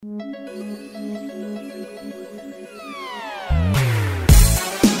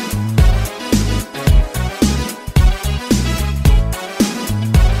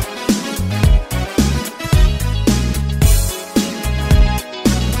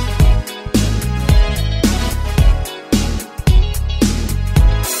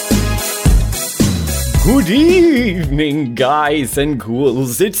evening, guys and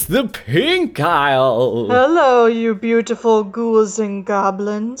ghouls. It's the Pink Isle. Hello, you beautiful ghouls and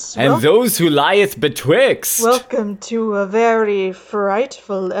goblins. And those who lieth betwixt. Welcome to a very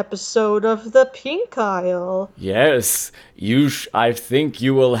frightful episode of the Pink Isle. Yes, I think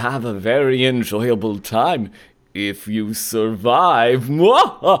you will have a very enjoyable time if you survive. Emma,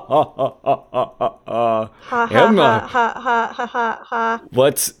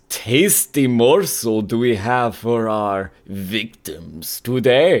 what tasty morsel do we have for our victims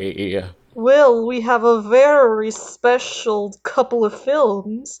today? Well, we have a very special couple of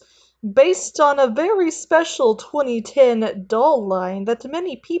films based on a very special 2010 doll line that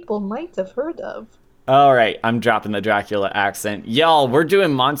many people might have heard of. All right, I'm dropping the Dracula accent. Y'all, we're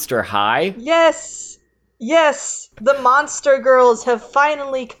doing Monster High. Yes, the Monster Girls have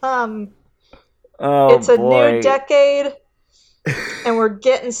finally come. Oh, it's a boy. new decade, and we're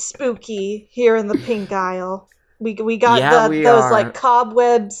getting spooky here in the Pink Isle. We got those like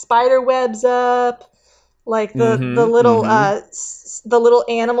cobweb spider webs up, like the little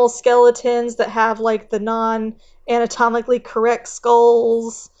animal skeletons that have like the non-anatomically correct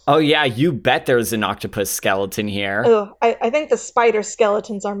skulls. Oh yeah, you bet there's an octopus skeleton here. Oh, I think the spider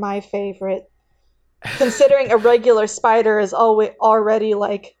skeletons are my favorite. Considering a regular spider is already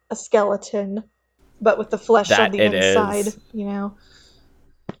like a skeleton, but with the flesh on the inside, you know?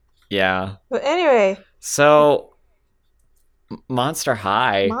 Yeah. But anyway. So, Monster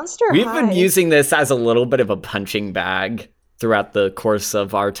High. We've been using this as a little bit of a punching bag throughout the course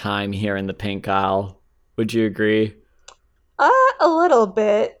of our time here in the Pink Isle. Would you agree? A little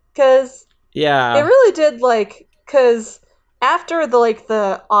bit, because it really did, because after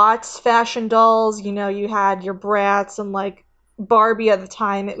the aughts fashion dolls, you know, you had your Bratz and, like, Barbie at the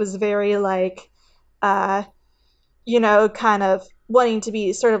time. It was very, kind of wanting to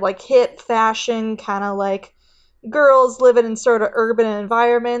be sort of, like, hip fashion, kind of, like, girls living in sort of urban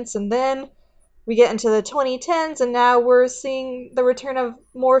environments. And then we get into the 2010s, and now we're seeing the return of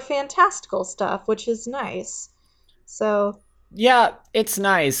more fantastical stuff, which is nice. So... yeah, it's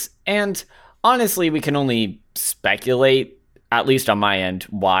nice. And honestly, we can only speculate, at least on my end,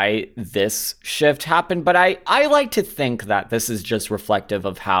 why this shift happened. But I like to think that this is just reflective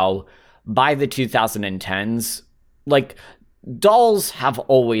of how by the 2010s, like, dolls have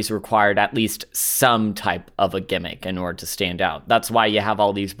always required at least some type of a gimmick in order to stand out. That's why you have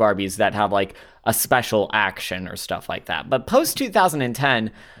all these Barbies that have like a special action or stuff like that. But post 2010,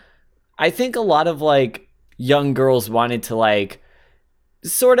 I think a lot of like young girls wanted to like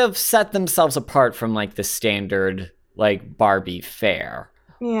sort of set themselves apart from like the standard like Barbie fare.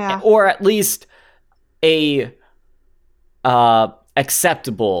 Yeah. Or at least a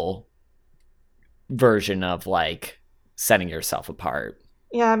acceptable version of like setting yourself apart.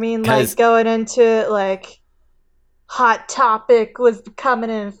 Yeah, I mean, like going into like Hot Topic was becoming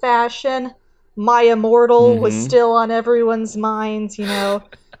in fashion. My Immortal was still on everyone's minds, you know.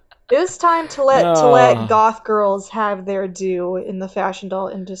 It was time to let goth girls have their due in the fashion doll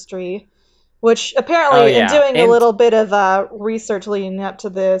industry. Which apparently, in doing a little bit of research leading up to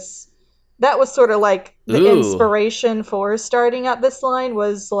this, that was sort of like the inspiration for starting up this line,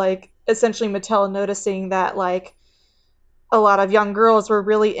 was like essentially Mattel noticing that like a lot of young girls were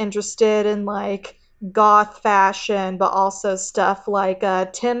really interested in like goth fashion, but also stuff like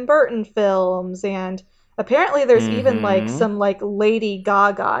Tim Burton films, and apparently there's even like some like Lady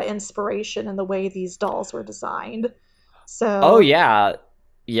Gaga inspiration in the way these dolls were designed. So yeah.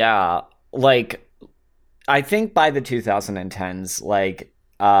 Like, I think by the 2010s, like,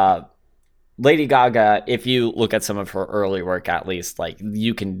 Lady Gaga, if you look at some of her early work, at least, like,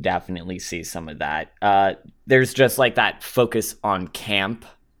 you can definitely see some of that. There's just, like, that focus on camp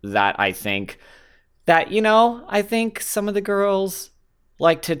that I think some of the girls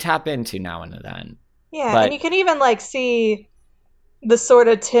like to tap into now and then. Yeah, and you can even, like, see the sort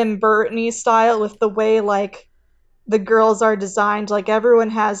of Tim Burton-y style with the way, like, the girls are designed. Like,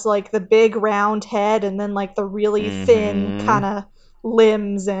 everyone has like the big round head and then like the really thin kind of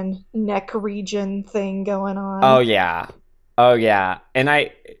limbs and neck region thing going on. Oh yeah.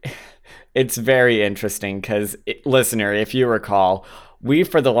 And it's very interesting because, listener, if you recall, we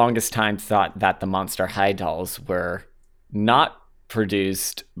for the longest time thought that the Monster High dolls were not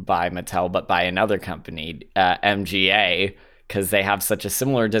produced by Mattel but by another company, MGA, because they have such a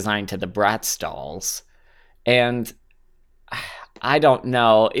similar design to the Bratz dolls. And I don't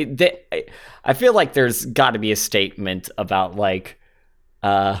know. I feel like there's got to be a statement about like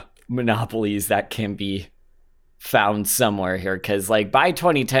monopolies that can be found somewhere here, because like by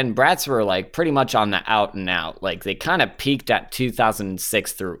 2010, Bratz were like pretty much on the out and out. Like they kind of peaked at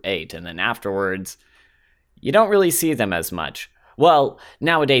 2006 through 8, and then afterwards, You don't really see them as much. Well,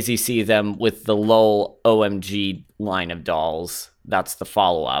 nowadays you see them with the LOL OMG line of dolls. That's the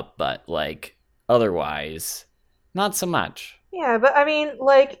follow up, but like otherwise, not so much. Yeah, but I mean,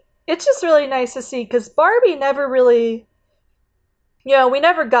 like, it's just really nice to see because Barbie never really, we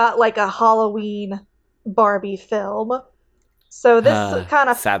never got like a Halloween Barbie film. So this kind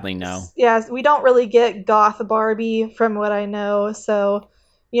of, Sadly, no. yeah, we don't really get goth Barbie from what I know. So,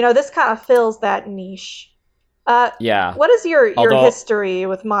 this kind of fills that niche. Yeah. What is your Although history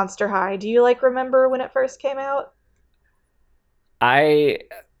with Monster High? Do you like remember when it first came out? I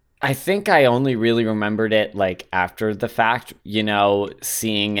I think I only really remembered it like after the fact,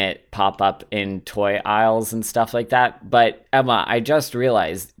 seeing it pop up in toy aisles and stuff like that. But Emma, I just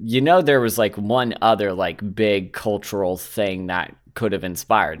realized, there was like one other like big cultural thing that could have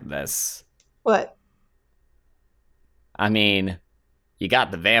inspired this. What? I mean, you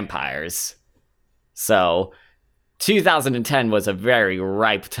got the vampires. So 2010 was a very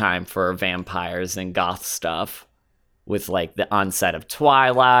ripe time for vampires and goth stuff with like the onset of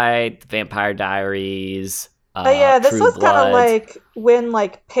Twilight, Vampire Diaries, Yeah, this True was kind of Blood. like when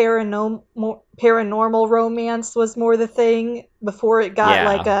like paranormal romance was more the thing before it got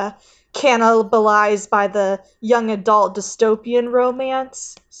like Yeah. cannibalized by the young adult dystopian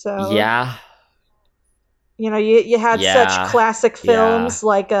romance. So, Yeah. you had such Yeah. classic Yeah. films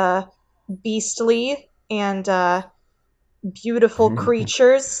like Beastly and Beautiful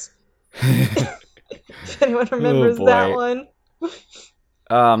Creatures. If anyone Oh remembers that boy. one.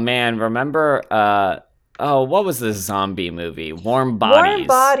 Oh man, remember what was the zombie movie? Warm Warm Bodies.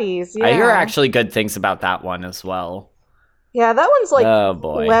 Bodies, I hear yeah. actually good things about that one as well. Yeah, that one's like Oh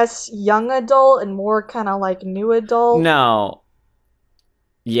boy. less young adult and more kind of like new adult. No.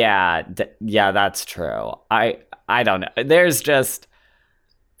 Yeah, yeah, that's true. I don't know. There's just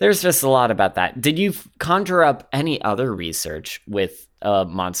a lot about that. Did you conjure up any other research with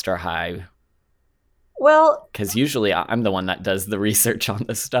Monster High? Well, Because usually I'm the one that does the research on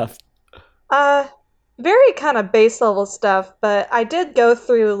this stuff. uh, very kind of base level stuff, but I did go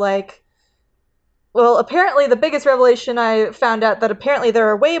through like, well, apparently the biggest revelation I found out that apparently there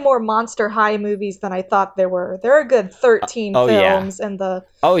are way more Monster High movies than I thought there were. There are a good 13 Oh yeah. films in the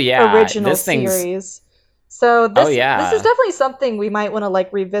Oh yeah. original This thing's. series. So Oh this is yeah. definitely something we might want to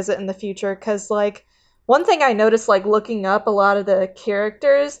like revisit in the future cuz like one thing I noticed like looking up a lot of the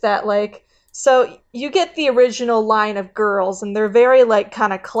characters that like so you get the original line of girls and they're very like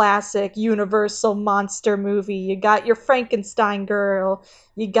kind of classic universal monster movie. You got your Frankenstein girl,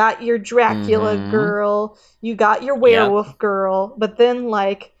 you got your Dracula Mm-hmm. girl, you got your Yep. werewolf girl, but then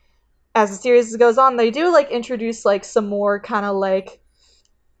like as the series goes on, they do like introduce like some more kind of like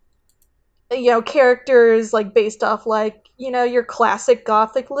characters like based off like your classic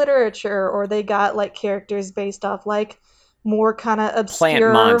gothic literature, or they got like characters based off like more kind of Plant obscure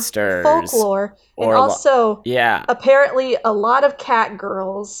monsters folklore, and or also yeah. apparently a lot of cat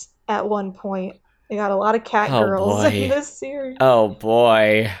girls at one point. They got a lot of cat Oh girls in boy. this series, Oh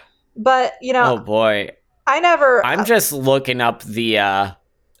boy. but Oh boy. I never I'm just looking up the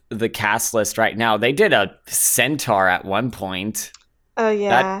cast list right now. They did a centaur at one point. oh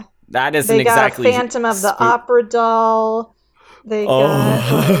That yeah, that isn't they got a exactly Phantom of the spook. Opera doll. They got like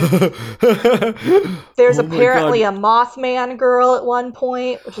Oh. there's Oh my apparently god. a Mothman girl at one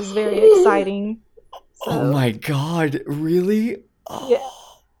point, which is very exciting. Oh So, my god. Really? yeah.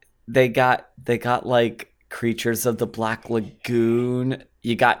 Oh. They got like creatures of the Black Lagoon.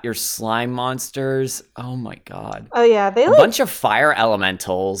 You got your slime monsters. Oh my god. Oh yeah, they A like bunch of fire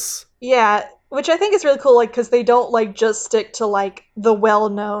elementals. yeah, which I think is really cool like cuz they don't like just stick to like the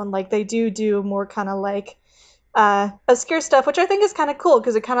well-known, like they do more kind of like obscure stuff, which I think is kind of cool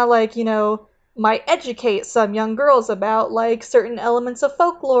because it kind of like, might educate some young girls about like certain elements of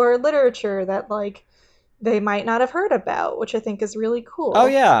folklore literature that like they might not have heard about, which I think is really Oh cool.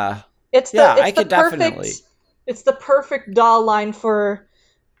 yeah. It's the Yeah, I it's the could perfect definitely. it's the perfect doll line for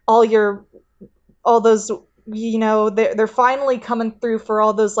all your all those they're finally coming through for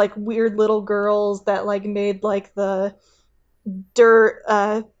all those like weird little girls that like made like dirt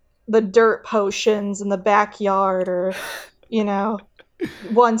uh the dirt potions in the backyard, or you know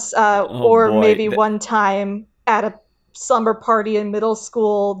once Oh or boy. maybe one time at a summer party in middle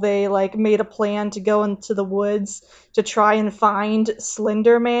school they like made a plan to go into the woods to try and find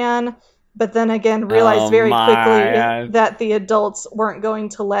Slender Man, but then again realized Oh very quickly man. that the adults weren't going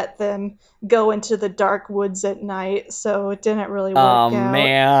to let them go into the dark woods at night, so it didn't really Oh work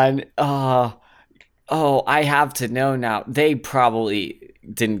out. man. Oh, I have to know now. They probably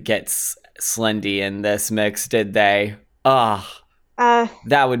didn't get Slendy in this mix, did they? Ah, uh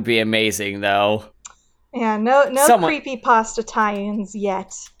that would be amazing though. Yeah, no Someone. creepypasta tie-ins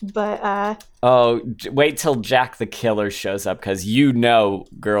yet, but Oh, wait till Jack the Killer shows up, because you know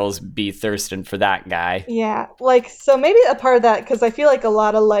girls be thirsting for that guy. yeah, like so maybe a part of that because I feel like a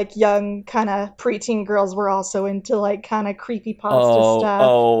lot of like young kind of preteen girls were also into like kind of creepypasta Oh, stuff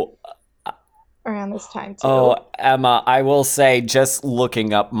oh, around this time oh, too. Emma, I will say, just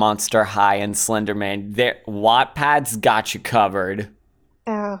looking up Monster High and Slenderman, Wattpad's got you covered.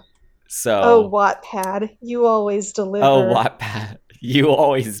 Oh, oh, So, Wattpad, you always oh, deliver. Wattpad, you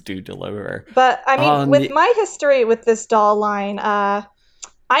always do deliver. But I mean, with Y- my history with this doll line, I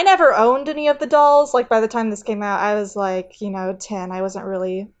never owned any of the dolls. Like by the time this came out, I was like, 10. I wasn't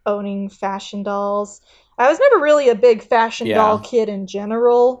really owning fashion dolls. I was never really a big fashion doll yeah, kid in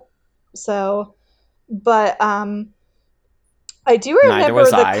general. So, but I do neither remember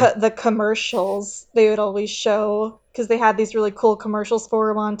was I. the commercials they would always show because they had these really cool commercials for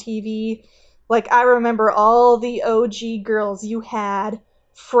them on TV. Like I remember all the OG girls you had,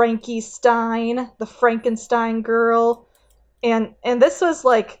 Frankie Stein, the Frankenstein girl, and this was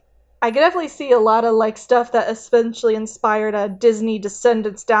like I could definitely see a lot of like stuff that essentially inspired a Disney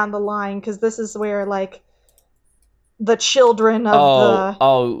Descendants down the line because this is where like the children of Oh,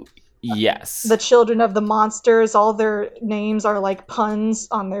 oh, yes. the monsters, all their names are like puns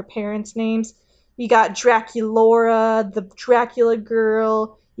on their parents' names. You got Draculaura, the Dracula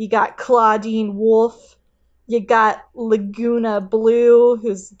girl. You got Claudine Wolf. You got Laguna Blue,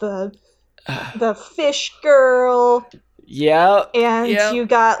 who's the fish girl, Yep, and yep. you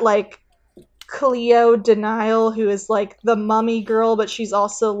got like Cleo Denial, who is like the mummy girl, but Ugh. she's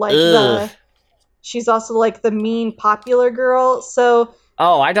also like the mean popular girl.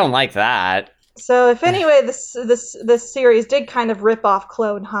 Oh, I don't like that. So if anyway, this series did kind of rip off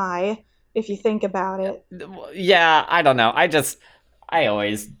Clone High, if you think about it. Yeah, I don't know. I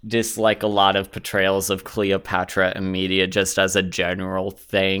always dislike a lot of portrayals of Cleopatra in media just as a general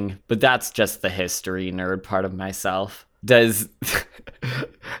thing, but that's just the history nerd part of myself. Does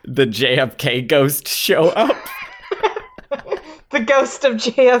the JFK ghost show up? The ghost of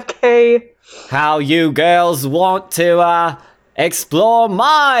JFK. How you girls want to explore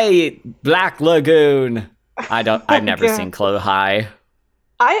my Black Lagoon? I've Oh never seen god. Clo High.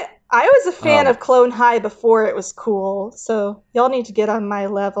 I was a fan Oh, of Clone High before it was cool, so y'all need to get on my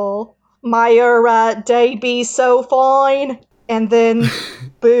level. My day be so fine, and then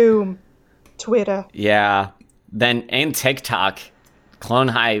boom, Twitter. yeah. Then and TikTok. Clone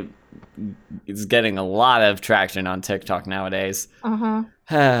High is getting a lot of traction on TikTok nowadays. Uh-huh.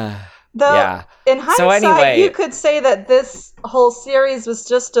 Though, Yeah. in So hindsight, you anyway, could say that this whole series was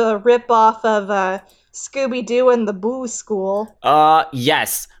just a rip-off of Scooby-Doo and the Boo School.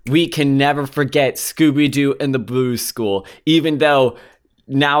 yes, we can never forget Scooby-Doo and the Blues School, even though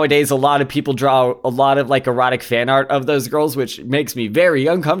nowadays a lot of people draw a lot of like erotic fan art of those girls, which makes me very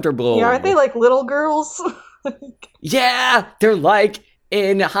Yeah, aren't they uncomfortable. like little girls? Yeah, they're like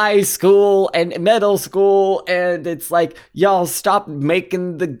in high school and middle school, and it's like, y'all stop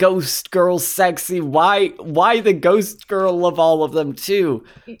making the ghost girl sexy. Why the ghost girl of all of them too?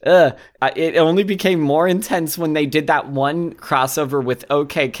 It only became more intense when they did that one crossover with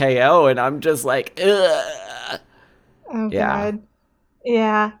OKKO, and I'm just like, ugh. Oh Yeah. god.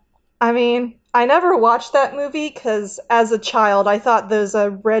 Yeah. I mean, I never watched that movie because as a child I thought those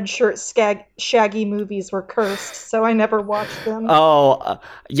red shirt shaggy movies were cursed, so I never watched them. Oh,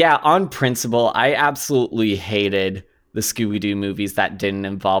 yeah, on principle, I absolutely hated the Scooby Doo movies that didn't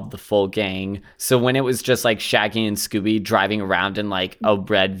involve the full gang. So when it was just like Shaggy and Scooby driving around in like a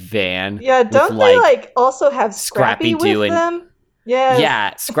red van Yeah, with don't they like like also have Scrappy Scrappy Doo with and, them? Yes.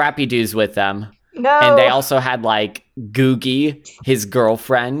 yeah, Scrappy Doo's with them. And they No. also had like Googie, his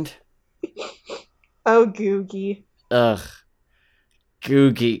girlfriend. Oh, Googie. Ugh,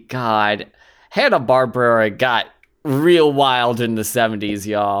 Googie, God. Hanna-Barbera got real wild in the 70s,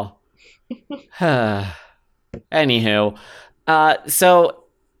 y'all. Anywho, so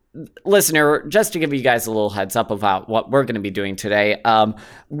listener, just to give you guys a little heads up about what we're going to be doing today,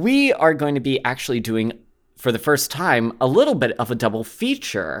 we are going to be actually doing, for the first time, a little bit of a double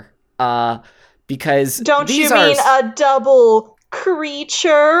feature, because Don't you these are. mean a double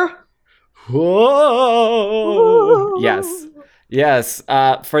creature? Whoa! Yes. Ooh. Yes,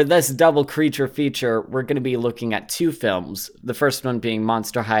 for this double creature feature, we're going to be looking at two films. The first one being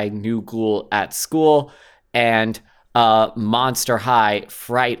Monster High New Ghoul at School, and Monster High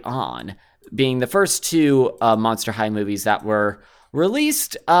Fright On, being the first two Monster High movies that were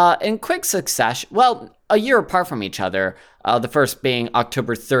released in quick succession. Well, a year apart from each other. The first being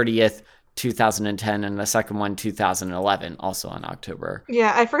October 30th, 2010, and the second one 2011, also on October.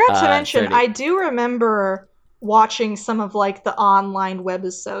 Yeah, I forgot to mention, 30. I do remember watching some of like the online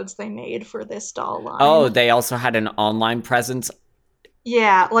webisodes they made for this doll Oh, line. they also had an online presence.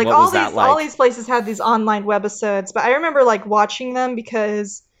 Yeah, like What was that all like? these places had these online webisodes, but I remember like watching them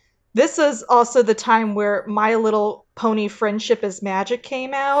because this was also the time where My Little Pony Friendship is Magic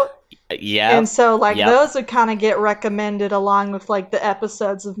came out. And Yep. so like Yep. those would kind of get recommended along with like the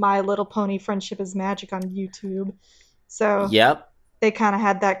episodes of My Little Pony Friendship is Magic on YouTube. So Yep. they kind of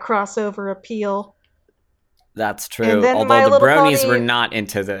had that crossover appeal. That's And true. then Although My the Little bronies were Pony, not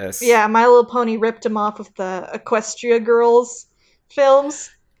into this. yeah, My Little Pony ripped him off of the Equestria Girls films.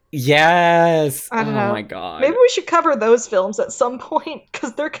 Yes. I don't Oh know. my Maybe god. we should cover those films at some point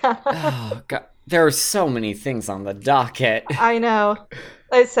because they're kind of. Oh god. There are so many things on the docket. I know.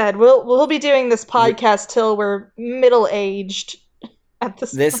 Like I said, we'll be doing this You, podcast till we're middle aged at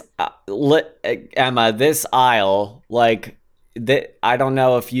this this point. Emma, this aisle, like that, I don't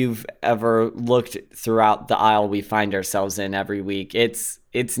know if you've ever looked throughout the aisle we find ourselves in every week. It's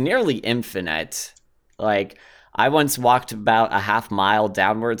nearly infinite. Like I once walked about a half mile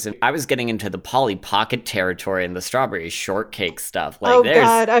downwards and I was getting into the Polly Pocket territory and the strawberry shortcake stuff. Like Oh there's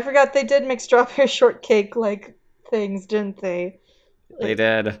God, I forgot they did make strawberry shortcake like things, didn't they? they Like,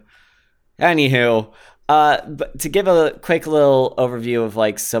 did. Anywho, but to give a quick little overview of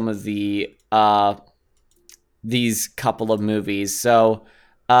like some of the these couple of movies. So,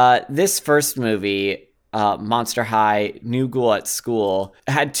 this first movie, Monster High, New Ghoul at School,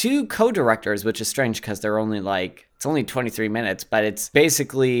 had two co-directors, which is strange because they're only like it's only 23 minutes, but it's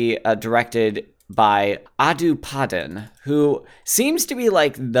basically directed by Adu Padin, who seems to be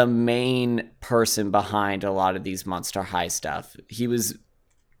like the main person behind a lot of these Monster High stuff. He was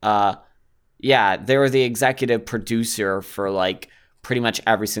yeah, they were the executive producer for like pretty much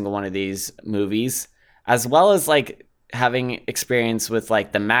every single one of these movies, as well as like having experience with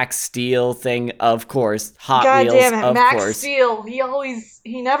like the Max Steel thing, of course, Hot God Wheels, damn it, of Max course. Steel.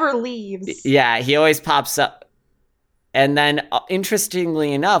 He never leaves. Yeah, he always pops up. And then,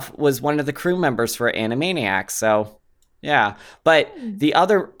 interestingly enough, was one of the crew members for Animaniacs. So, yeah. But the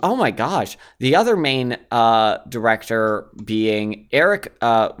other, oh my gosh, the other main director being Eric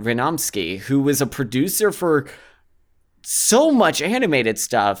Renomsky, who was a producer for so much animated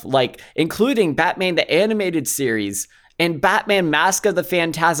stuff, like including Batman the Animated Series and Batman Mask of the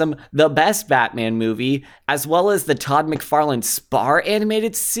Phantasm, the best Batman movie, as well as the Todd McFarlane Spar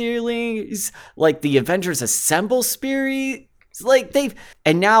animated series, like the Avengers Assemble series. Like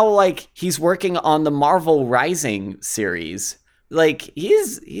and now like he's working on the Marvel Rising series. Like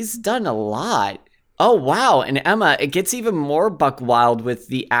he's done a lot. Oh wow, and Emma, it gets even more buck wild with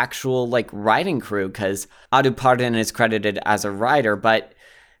the actual like writing crew because Adu Pardon is credited as a writer, but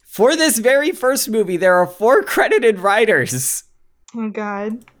for this very first movie, there are 4 credited writers. Oh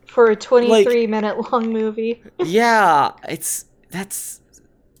God, for a Like, 23-minute long movie. yeah,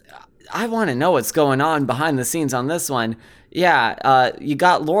 I want to know what's going on behind the scenes on this one. Yeah, you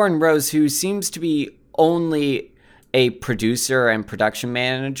got Lauren Rose, who seems to be only a producer and production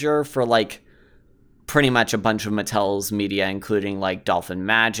manager for like pretty much a bunch of Mattel's media, including like Dolphin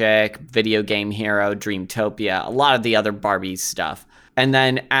Magic, Video Game Hero, Dreamtopia, a lot of the other Barbie stuff. And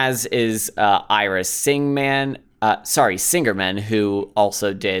then as is Iris Singerman, who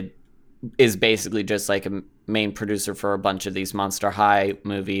also is basically just like a main producer for a bunch of these Monster High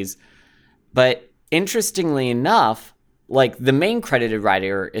movies. But interestingly enough, like the main credited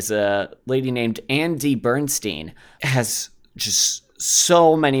writer is a lady named Andy Bernstein, has just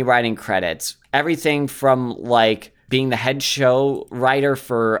so many writing credits. Everything from like being the head show writer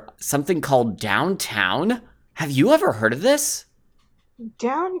for something called Downtown. Have you ever heard of this?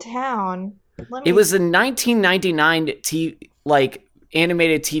 Downtown. It was a 1999 like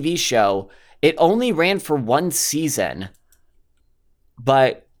animated TV show. It only ran for 1 season.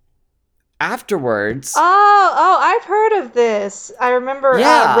 But afterwards, Oh, I've heard of this. I remember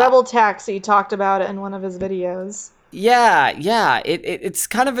yeah. Rebel Taxi talked about it in one of his videos. Yeah. It's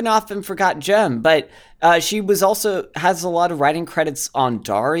kind of an often forgot gem, but she was also has a lot of writing credits on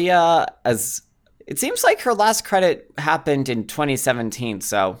Daria. As it seems like her last credit happened in 2017.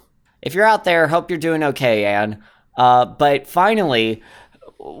 So if you're out there, hope you're doing okay, Anne. But finally,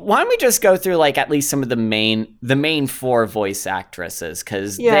 why don't we just go through like at least some of the main 4 voice actresses,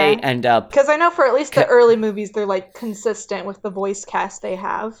 because they end up. Because I know for at least the early movies, they're like consistent with the voice cast they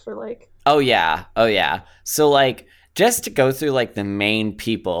have for like. Oh yeah. So like just to go through like the main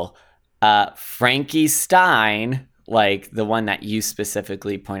people, Frankie Stein, like the one that you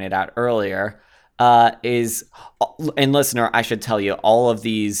specifically pointed out earlier, is, and listener, I should tell you, all of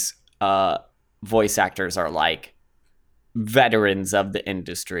these voice actors are like veterans of the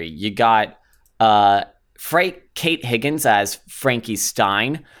industry. You got Kate Higgins as Frankie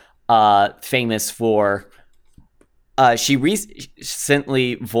Stein, famous for she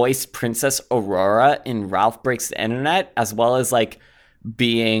recently voiced Princess Aurora in Ralph Breaks the Internet, as well as like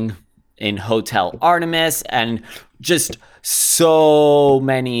being in Hotel Artemis, and just so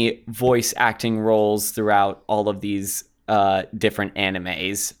many voice acting roles throughout all of these different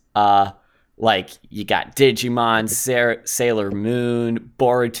animes. Like you got Digimon, Sailor Moon,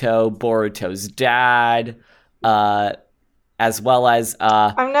 Boruto's dad, as well as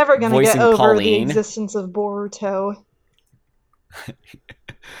I'm never gonna get voicing over Pauline. the existence of Boruto.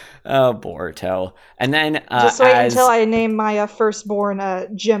 Oh, Boruto. And then just wait until I name my firstborn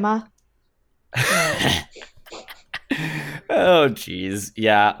Gemma. Oh, geez.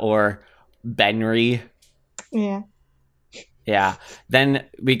 Yeah, or Benry. Yeah. Yeah. Then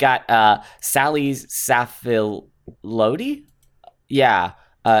we got Sally Safilodi. Yeah.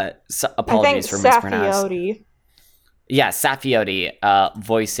 Apologies for mispronouncing. Saffioti. Yeah, Saffioti,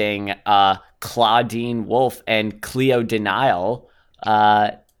 voicing Claudine Wolfe and Cleo Denial.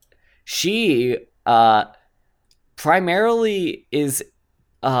 She primarily is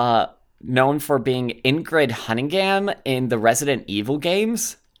known for being Ingrid Hunningham in the Resident Evil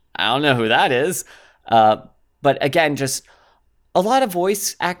games. I don't know who that is. But again, just a lot of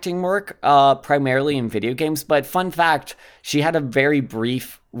voice acting work, primarily in video games. But fun fact, she had a very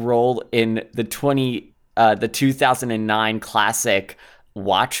brief role in the 2009 classic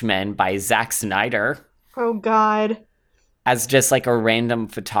Watchmen by Zack Snyder. Oh, God. As just like a random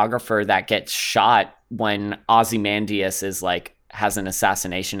photographer that gets shot when Ozymandias is like has an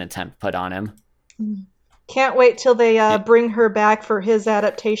assassination attempt put on him. Can't wait till they bring her back for his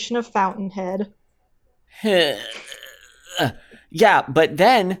adaptation of Fountainhead. Yeah, but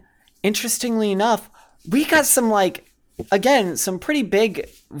then, interestingly enough, we got some like, again, some pretty big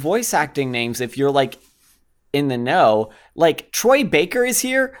voice acting names if you're like in the know. Like Troy Baker is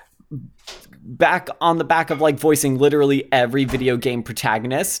here, back on the back of like voicing literally every video game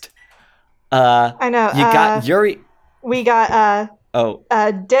protagonist. I know. You got Yuri. We got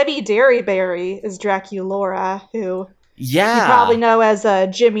Debbie Derryberry is Draculaura, who you probably know as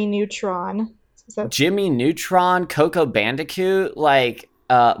Jimmy Neutron. Jimmy Neutron, Coco Bandicoot, like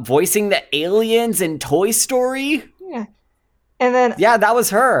voicing the aliens in Toy Story. Yeah. And then that was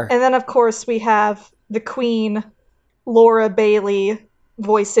her. And then of course we have the Queen, Laura Bailey,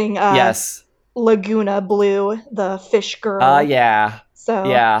 voicing yes. Laguna Blue, the fish girl. Yeah. So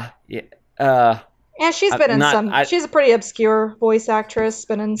and she's been in some. She's a pretty obscure voice actress.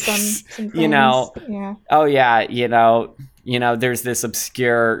 Been in some things. You know. Yeah. Oh yeah. You know. There's this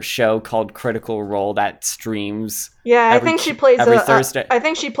obscure show called Critical Role that streams. Yeah, I think she plays every Thursday. I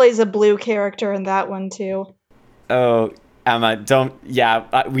think she plays a blue character in that one too. Oh, Emma, don't.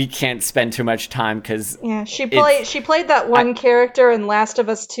 Yeah, we can't spend too much time because. Yeah, she played that one character in Last of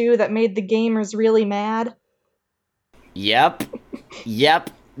Us 2 that made the gamers really mad. Yep.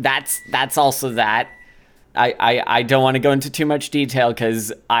 That's also that. I don't want to go into too much detail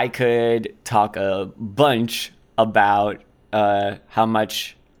because I could talk a bunch about how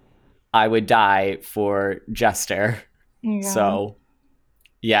much I would die for Jester. Yeah. So,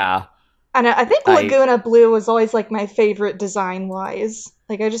 yeah. And I think Laguna Blue was always like my favorite design wise.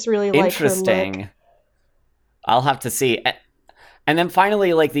 Like I just really like her look. Interesting. I'll have to see. And then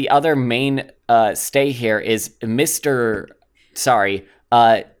finally, like the other main stay here is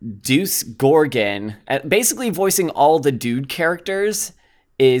Deuce Gorgon. Basically voicing all the dude characters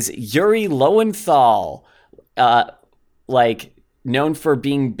is Yuri Lowenthal. Like known for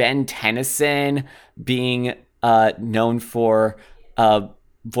being Ben Tennyson, being known for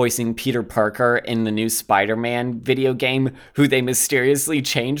voicing Peter Parker in the new Spider-Man video game, who they mysteriously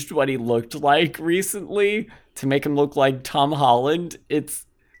changed what he looked like recently to make him look like Tom Holland.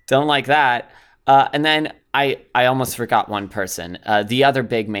 Don't like that. And then I almost forgot one person. The other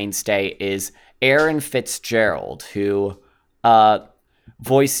big mainstay is Aaron Fitzgerald, who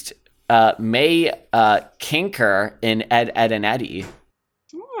voiced May Kinker in Ed, Edd n Eddy.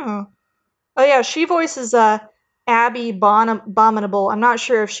 Oh yeah, she voices Abby Abominable. I'm not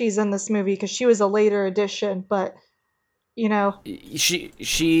sure if she's in this movie because she was a later addition, but you know. She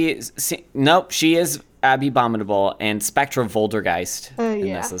is Abby Abominable and Spectra Voldergeist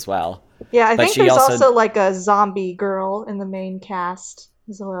in this as well. Yeah, I think there's also like a zombie girl in the main cast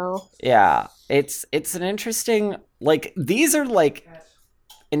as well. Yeah, it's an interesting, like, these are like,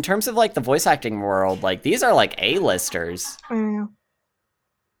 in terms of like the voice acting world, like these are like A-listers. I know.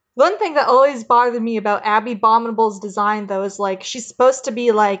 One thing that always bothered me about Abby Abominable's design though is like she's supposed to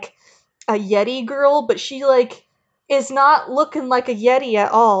be like a Yeti girl, but she, like, is not looking like a Yeti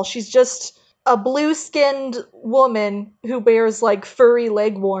at all. She's just a blue-skinned woman who wears, like, furry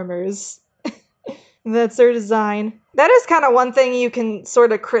leg warmers. That's her design. That is kind of one thing you can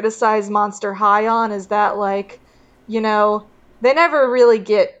sort of criticize Monster High on, is that, like, you know, they never really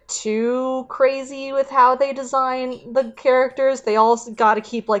get too crazy with how they design the characters. They all got to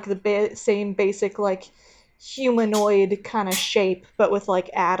keep, like, the same basic, like, humanoid kind of shape, but with, like,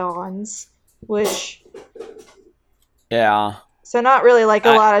 add-ons, which... Yeah. So not really, like,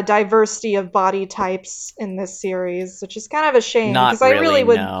 a lot of diversity of body types in this series, which is kind of a shame. Not I really, really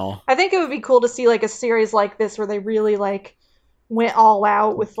would. no. I think it would be cool to see, like, a series like this where they really, like, went all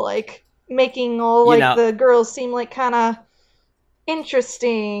out with, like, making all, like, the girls seem, like, kind of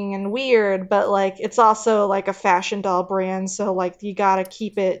interesting and weird, but, like, it's also, like, a fashion doll brand, so, like, you gotta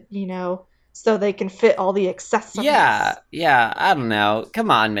keep it, you know, so they can fit all the accessories. Yeah, I don't know. Come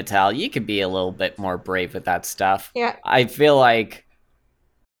on, Mattel, you could be a little bit more brave with that stuff. Yeah. I feel like,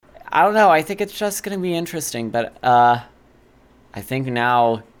 I don't know, I think it's just gonna be interesting, but, I think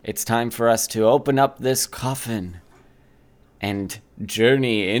now it's time for us to open up this coffin and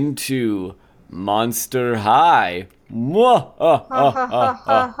journey into Monster High.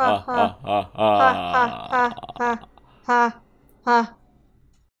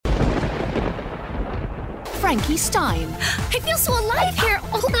 Frankie Stein. I feel so alive here.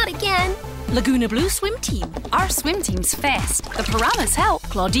 Oh, not again. Laguna Blue Swim Team. Our swim team's fast. The Piranhas help.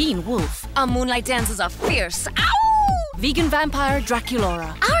 Claudine Wolf. A moonlight dances are fierce. Ow! Vegan vampire Draculora.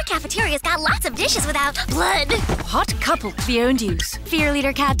 Our cafeteria's got lots of dishes without blood. Hot couple Cleo and Deuce. Fear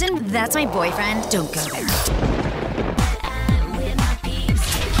leader captain, that's my boyfriend. Don't go there.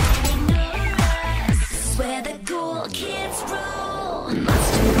 Where the cool kids rule.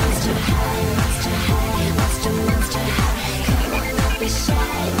 Monster, monster high, monster high, monster, monster high. Come on, don't be shy,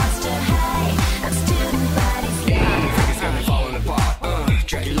 monster high. I'm student bodies, yeah. Got me falling apart.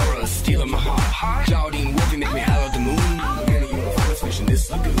 Draculora stealing my heart. Claudine Wolfie make me holler at the moon. And you know I'm fish in this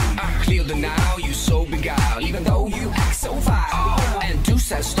lagoon. Clear the Nile, you so beguiled. Even though you act so vile. And Deuce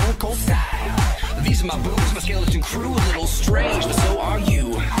has stone cold style. These are my boobs, my skeleton crew. A little strange, but so are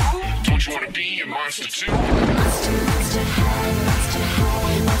you. Don't you wanna be a monster too? Monster, monster high, monster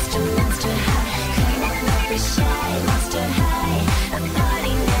high, monster, monster high. Come on, don't be shy, monster high. A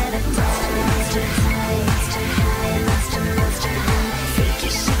body never monster, monster high, monster high, monster, monster high. Freaky,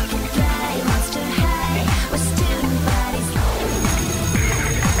 shake and fly, monster high. We're student bodies.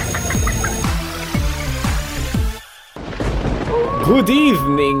 Good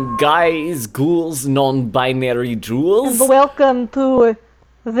evening, guys, ghouls, non-binary jewels. Welcome to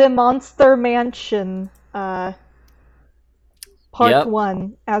the Monster Mansion, part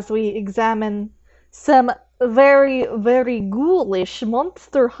 1, as we examine some very, very ghoulish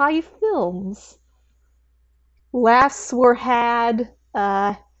Monster High films. Laughs were had,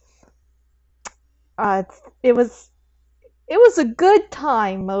 it was a good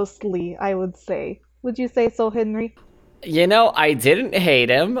time, mostly, I would say. Would you say so, Henry? You know, I didn't hate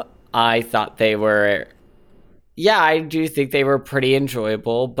him. I thought they were... Yeah, I do think they were pretty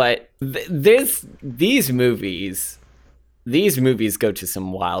enjoyable, but these movies go to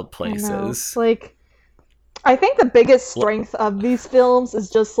some wild places. Like, I think the biggest strength of these films is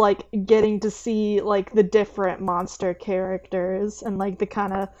just, like, getting to see, like, the different monster characters and, like, the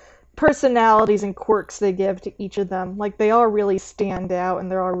kind of personalities and quirks they give to each of them. Like, they all really stand out and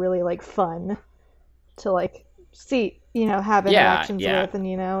they're all really, like, fun to, like, see, you know, have interactions with, and,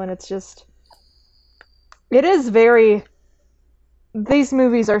 you know, and it's just... It is very... These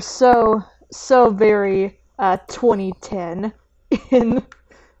movies are so very 2010 in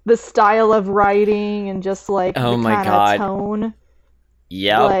the style of writing and just, like, the kind of tone.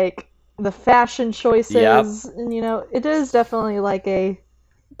 Yeah. Like, the fashion choices. And, you know, it is definitely, like,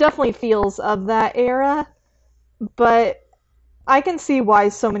 definitely feels of that era. But I can see why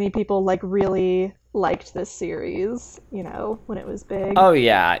so many people, like, really liked this series, you know, when it was big. Oh,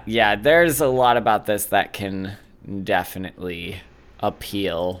 yeah, there's a lot about this that can definitely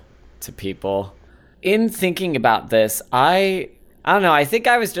appeal to people. In thinking about this, I don't know, I think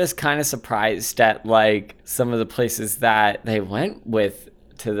I was just kind of surprised at, like, some of the places that they went with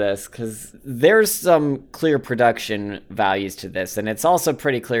to this, because there's some clear production values to this, and it's also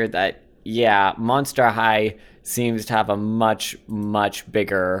pretty clear that, yeah, Monster High seems to have a much, much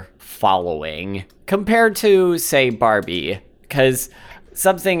bigger following compared to, say, Barbie. Because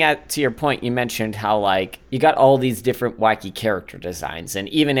something to your point, you mentioned how, like, you got all these different wacky character designs, and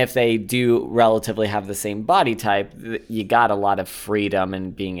even if they do relatively have the same body type, you got a lot of freedom in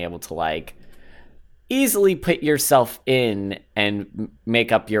being able to, like, easily put yourself in and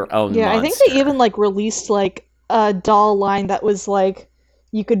make up your own Yeah, monster. I think they even like released like a doll line that was like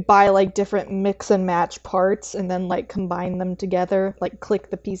you could buy like different mix and match parts and then like combine them together, like click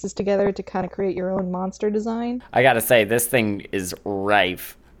the pieces together to kind of create your own monster design. I gotta say, this thing is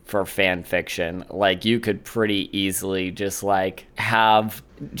rife for fan fiction. Like, you could pretty easily just like have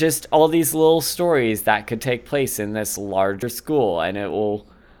just all these little stories that could take place in this larger school, and it will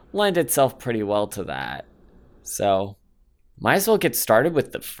lend itself pretty well to that. So might as well get started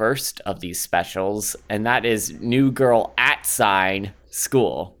with the first of these specials, and that is New Girl at Sign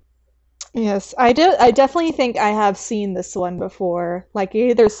School. Yes, I do. I definitely think I have seen this one before. Like, you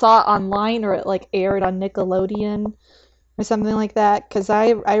either saw it online or it like aired on Nickelodeon or something like that. Because I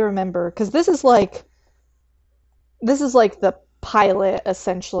remember, because this is like the pilot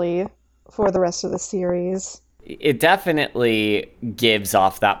essentially for the rest of the series. It definitely gives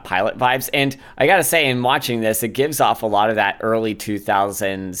off that pilot vibes, and I gotta say, in watching this, it gives off a lot of that early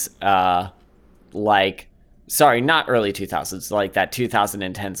 2000s, not early 2000s, like that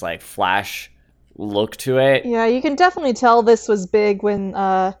 2010s, like Flash look to it. Yeah, you can definitely tell this was big when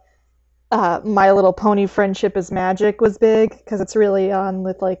My Little Pony Friendship is Magic was big, because it's really on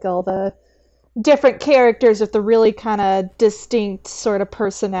with like all the different characters with the really kind of distinct sort of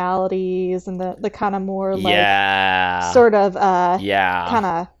personalities and the kind of more like sort of kind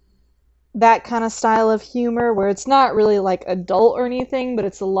of that kind of style of humor where it's not really like adult or anything, but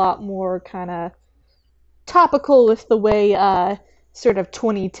it's a lot more kind of topical with the way sort of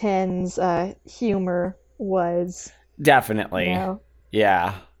 2010s humor was. Definitely. You know?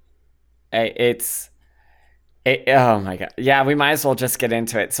 Yeah. Oh my god. Yeah, we might as well just get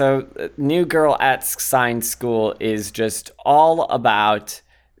into it. So, New Girl at Sign School is just all about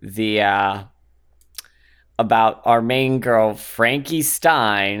about our main girl, Frankie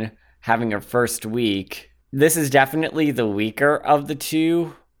Stein, having her first week. This is definitely the weaker of the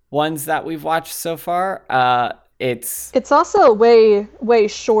two ones that we've watched so far. It's also way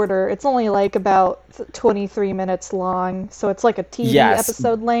shorter. It's only like about 23 minutes long, so it's like a TV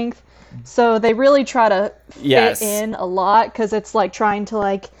episode length. So they really try to fit in a lot because it's like trying to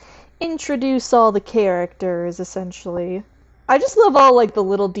like introduce all the characters essentially. I just love all like the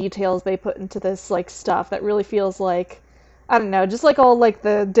little details they put into this like stuff that really feels like, I don't know, just like all like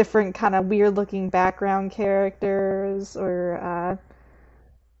the different kind of weird looking background characters or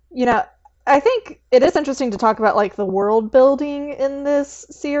I think it is interesting to talk about like the world building in this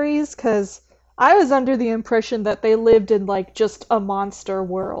series because I was under the impression that they lived in like just a monster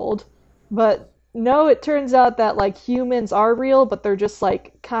world. But no, it turns out that like humans are real, but they're just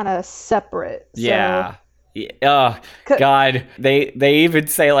like kind of separate. Yeah. Oh, God. They even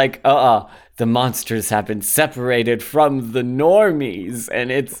say like, the monsters have been separated from the normies,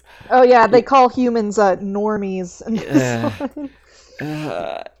 and it's... Oh, yeah, they call humans normies.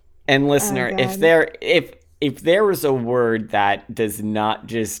 And listener, if there was a word that does not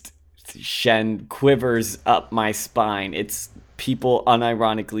just send quivers up my spine, it's people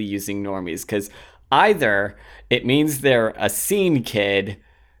unironically using normies, because either it means they're a scene kid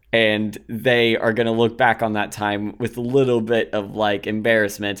and they are going to look back on that time with a little bit of like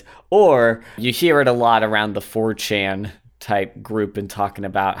embarrassment, or you hear it a lot around the 4chan type group and talking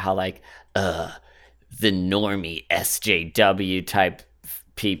about how like the normie SJW type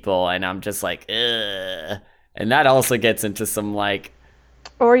people, and I'm just like and that also gets into some like,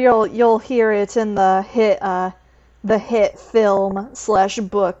 or you'll hear it in the hit film /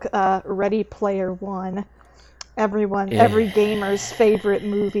 book Ready Player One, every gamer's favorite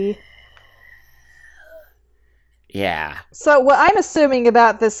movie. Yeah. So what I'm assuming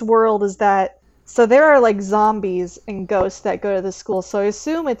about this world is that so there are like zombies and ghosts that go to the school, so I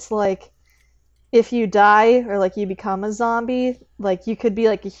assume it's like if you die or like you become a zombie, like you could be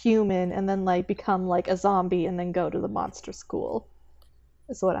like a human and then like become like a zombie and then go to the monster school.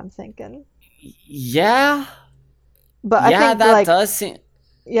 Is what I'm thinking. Yeah. But I think that like, does seem...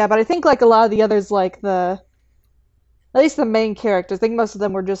 Yeah, but I think like a lot of the others, like at least the main characters, I think most of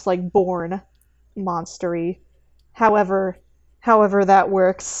them were just like born monstery. However that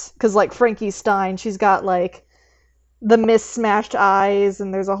works, because like Frankie Stein, she's got like the mismatched eyes,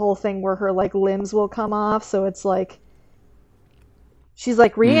 and there's a whole thing where her like limbs will come off, so it's like she's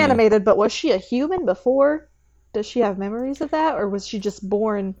like reanimated. But was she a human before? Does she have memories of that, or was she just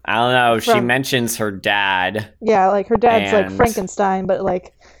born? I don't know. She mentions her dad. Yeah, like her dad's like Frankenstein, but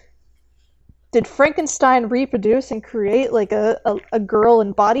like, did Frankenstein reproduce and create like a girl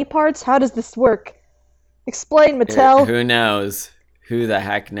in body parts? How does this work? Explain, Mattel. Who knows? Who the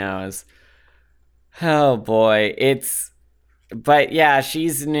heck knows? Oh boy, But yeah,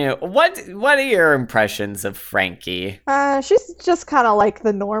 she's new. What are your impressions of Frankie? She's just kind of like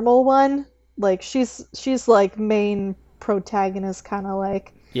the normal one. Like she's like main protagonist, kind of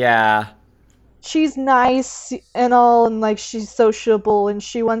like Yeah. she's nice and all, and like she's sociable, and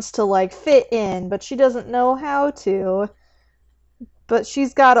she wants to like fit in, but she doesn't know how to. But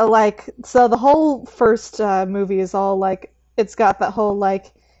she's got to like, so the whole first movie is all like, it's got that whole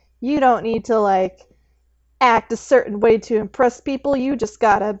like, you don't need to like act a certain way to impress people, you just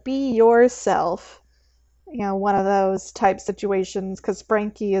gotta be yourself. You know, one of those type situations, because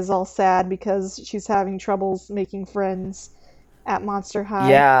Frankie is all sad because she's having troubles making friends at Monster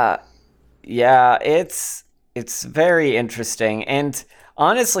High. Yeah, it's very interesting. And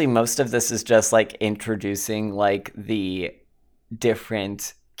honestly, most of this is just like introducing like the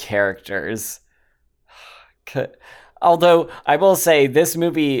different characters. Although I will say this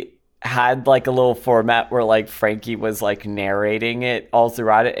movie had like a little format where like Frankie was like narrating it all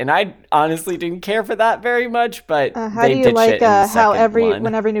throughout it, and I honestly didn't care for that very much. But How they do you ditched like it in the how second one.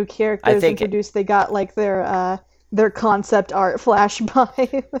 when every new character is introduced, they got like their concept art flash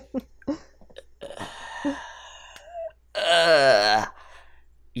by?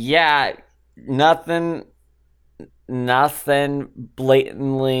 Yeah, nothing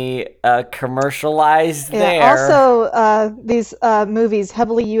blatantly commercialized there. Also, these movies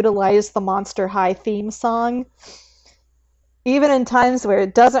heavily utilize the Monster High theme song, even in times where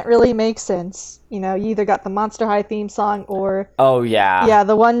it doesn't really make sense. You know, you either got the Monster High theme song or Oh yeah. yeah,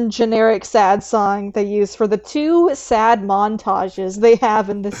 the one generic sad song they use for the two sad montages they have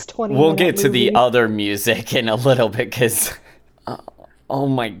in this 20 We'll minute get to the movie. other music in a little bit because oh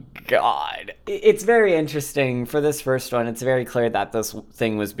my god. It's very interesting for this first one. It's very clear that this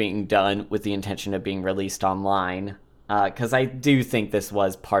thing was being done with the intention of being released online. Because I do think this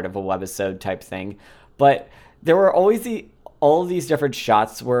was part of a webisode type thing. But there were always all of these different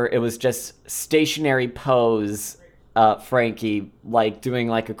shots where it was just stationary pose, Frankie, like doing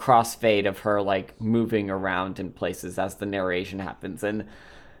like a crossfade of her like moving around in places as the narration happens. And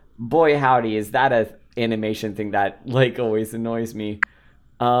boy howdy, is that a animation thing that like always annoys me.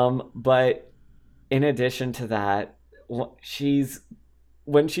 But in addition to that,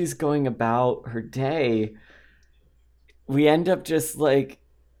 when she's going about her day, we end up just like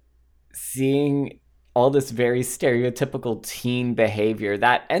seeing all this very stereotypical teen behavior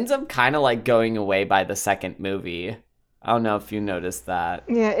that ends up kind of like going away by the second movie. I don't know if you noticed that.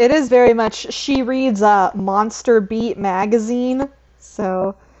 Yeah, it is very much. She reads Monster Beat magazine,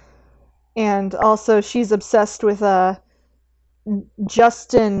 so, and also she's obsessed with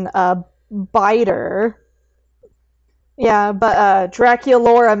Justin Biter. Yeah, but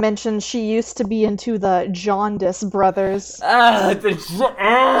Draculaura mentioned she used to be into the Jaundice brothers. How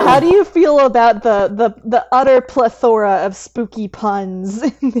do you feel about the utter plethora of spooky puns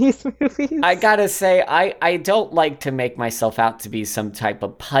in these movies? I gotta say, I don't like to make myself out to be some type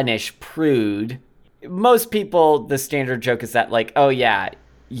of punish prude. Most people, the standard joke is that like, oh yeah,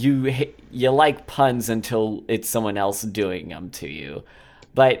 you like puns until it's someone else doing them to you.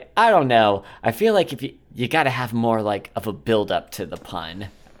 But I don't know. I feel like if you gotta have more like of a build up to the pun,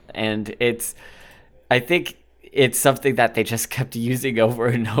 and I think it's something that they just kept using over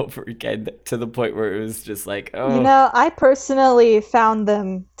and over again to the point where it was just like, oh. You know, I personally found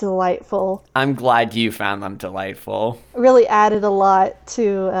them delightful. I'm glad you found them delightful. Really added a lot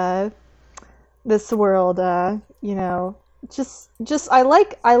to this world. You know, just I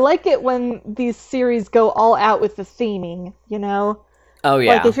like it when these series go all out with the theming. You know. Oh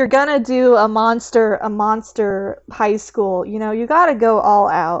yeah. Like if you're gonna do a monster high school, you know, you gotta go all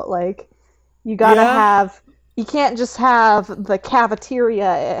out. Like you gotta have, you can't just have the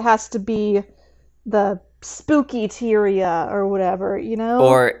cafeteria. It has to be the spooky-teria or whatever, you know?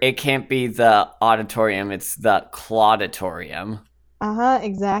 Or it can't be the auditorium, it's the clauditorium.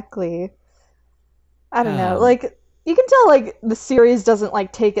 Exactly. I don't know. Like you can tell like the series doesn't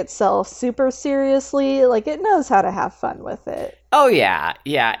like take itself super seriously. Like it knows how to have fun with it. Oh yeah,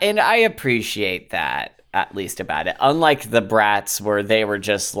 and I appreciate that, at least about it. Unlike the Bratz, where they were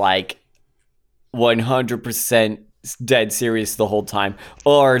just like 100% dead serious the whole time,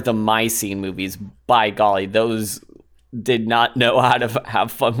 or the My Scene movies, by golly, those did not know how to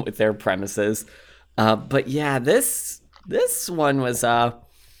have fun with their premises. But yeah, this one was so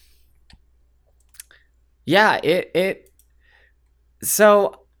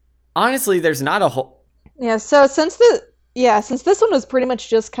honestly, there's not a whole. Yeah, so since this one was pretty much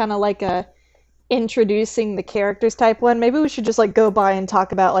just kind of like a introducing the characters type one, maybe we should just like go by and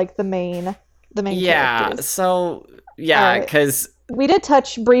talk about like the main characters. So yeah, because we did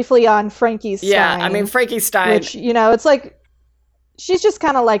touch briefly on Frankie Stein. Yeah, I mean Frankie Stein, which, you know, it's like she's just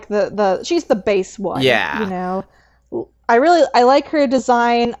kind of like she's the base one. Yeah. You know, I like her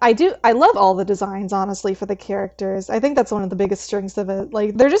design. I love all the designs, honestly, for the characters. I think that's one of the biggest strengths of it.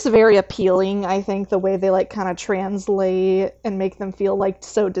 Like, they're just very appealing, I think, the way they, like, kind of translate and make them feel, like,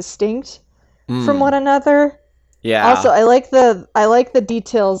 so distinct from one another. Yeah. Also, I like the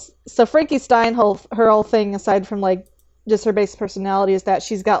details. So Frankie Stein, her whole thing, aside from, like, just her base personality, is that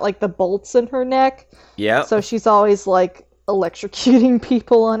she's got, like, the bolts in her neck. Yep. So she's always, like, electrocuting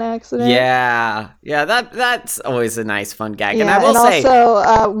people on accident. Yeah, that's always a nice fun gag. Yeah, and I will say,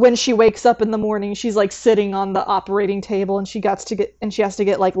 also when she wakes up in the morning, she's like sitting on the operating table, and she has to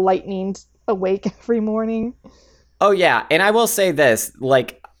get like lightning awake every morning. oh yeah, and I will say this,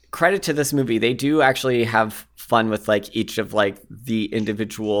 like, credit to this movie, they do actually have fun with like each of like the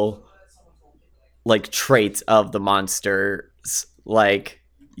individual like traits of the monsters. Like,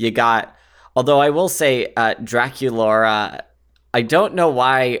 you got, although I will say, Draculaura, I don't know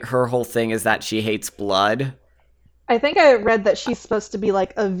why her whole thing is that she hates blood. I think I read that she's supposed to be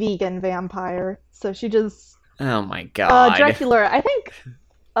like a vegan vampire, so she just... Oh my god. Draculaura, I think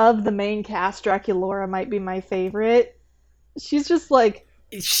of the main cast, Draculaura might be my favorite. She's just like...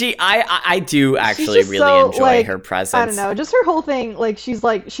 I do actually really so, enjoy like, her presence. I don't know, just her whole thing, like, she's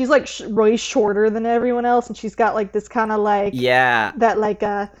way shorter than everyone else, and she's got like this kind of like... Yeah. That like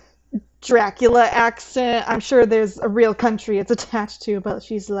Dracula accent. I'm sure there's a real country it's attached to, but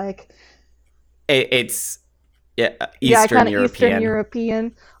she's like... It's Eastern European. Eastern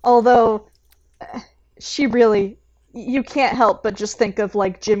European. Although, she really... You can't help but just think of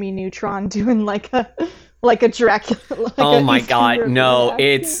like Jimmy Neutron doing like a Dracula. Like oh my Eastern god, European no, accent.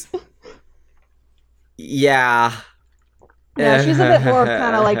 it's... Yeah. Yeah, she's a bit more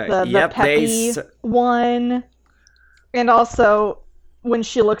kind of like the peppy one. And also, when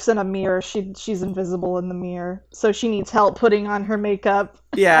she looks in a mirror, she's invisible in the mirror, so she needs help putting on her makeup.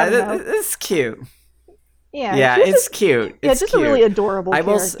 Yeah, it's cute. Yeah, it's cute. Yeah, it's just cute. a really adorable I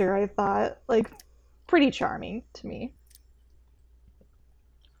will character, I thought. Like, pretty charming to me.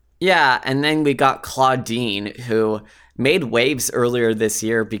 Yeah, and then we got Claudine, who made waves earlier this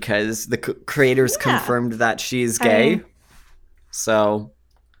year because the creators confirmed that she's gay. So,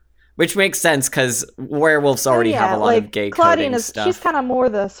 which makes sense because werewolves already have a lot of gay Claudine coding stuff. She's kind of more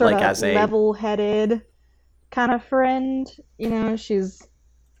the sort like, of level-headed kind of friend. You know, she's...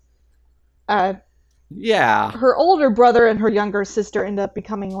 yeah. Her older brother and her younger sister end up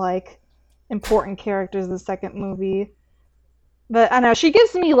becoming, like, important characters in the second movie. But, I don't know, she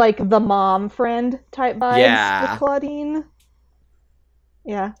gives me, like, the mom friend type vibes with Claudine.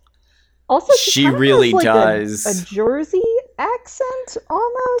 Yeah. Also, she really has, like, does. A Jersey accent,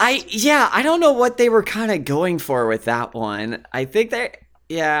 almost? I don't know what they were kind of going for with that one. I think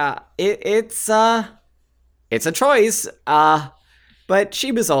it's a choice. But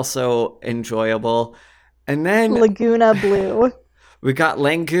she was also enjoyable. And then... Laguna Blue. We got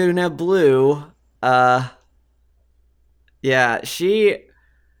Laguna Blue. Yeah,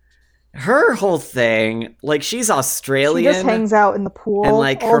 her whole thing, like, she's Australian. She just hangs out in the pool and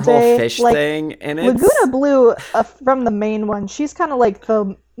like all her day. whole fish thing, and it's Laguna Blue from the main one. She's kind of like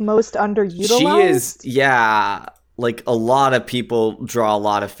the most underutilized. She is, yeah. Like, a lot of people draw a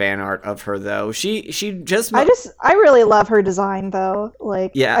lot of fan art of her, though. She just... I really love her design, though.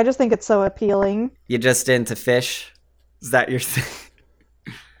 Like, yeah. I just think it's so appealing. You just into fish? Is that your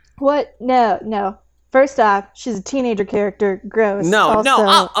thing? What? No. First off, she's a teenager character. Gross. No.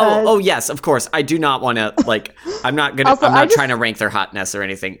 Oh, yes, of course. I do not want to, like, I'm not trying to rank their hotness or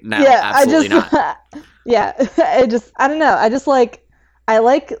anything. No, yeah, absolutely not. Yeah, I don't know. I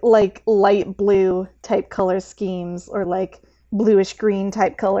like light blue type color schemes, or like bluish green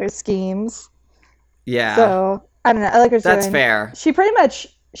type color schemes. Yeah. So, I don't know. I like her design. That's fair.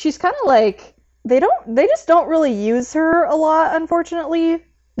 She's kind of like, they just don't really use her a lot, unfortunately.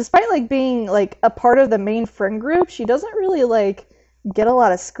 Despite like being like a part of the main friend group, she doesn't really like get a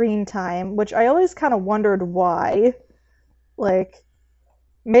lot of screen time, which I always kind of wondered why. Like,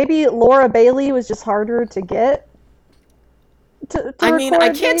 maybe Laura Bailey was just harder to get. I mean, I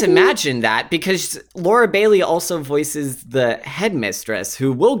can't imagine that, because Laura Bailey also voices the headmistress,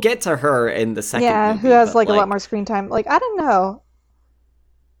 who we'll get to her in the second movie. Who has like a lot more screen time. Like, I don't know.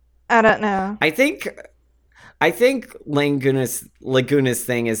 I think Laguna's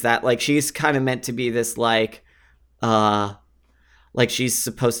thing is that, like, she's kind of meant to be this, like she's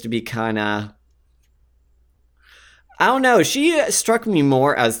supposed to be kind of... I don't know. She struck me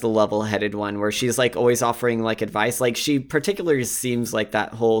more as the level-headed one, where she's, like, always offering, like, advice. Like, she particularly seems like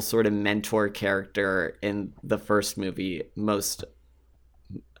that whole sort of mentor character in the first movie most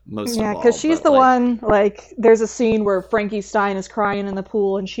most Yeah, of all. because she's but, the like, one, like, there's a scene where Frankie Stein is crying in the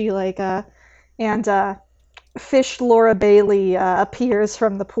pool, and she, like, Fish Laura Bailey appears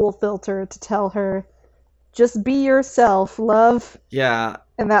from the pool filter to tell her, just be yourself, love. Yeah.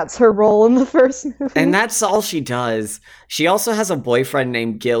 And that's her role in the first movie. And that's all she does. She also has a boyfriend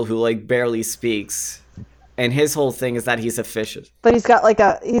named Gil who, like, barely speaks. And his whole thing is that he's a fish. But he's got like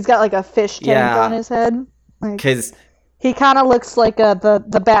a fish tank Yeah. on his head. Like, Because he kind of looks like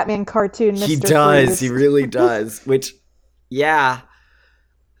the Batman cartoon Mr. he does. Freeze. He really does. Which, yeah.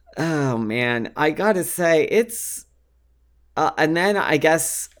 Oh, man. I gotta say, it's... and then, I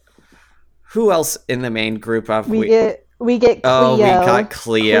guess... Who else in the main group of... We get Cleo. Oh, we got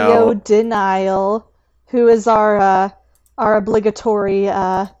Cleo. Denial, who is our obligatory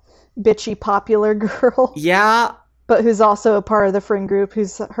bitchy popular girl. Yeah. But who's also a part of the friend group.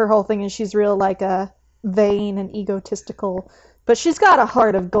 Her whole thing is she's real like vain and egotistical. But she's got a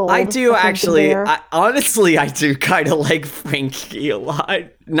heart of gold. I do actually. I Honestly, I do kind of like Frankie a lot.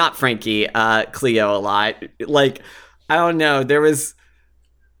 Not Frankie, Cleo a lot. Like, I don't know. There was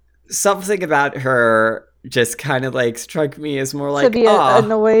something about her just kind of like struck me as more like, to be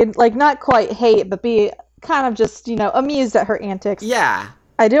annoyed, like not quite hate, but be kind of just, amused at her antics. Yeah.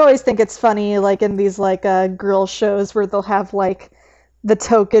 I do always think it's funny, like in these like girl shows where they'll have like the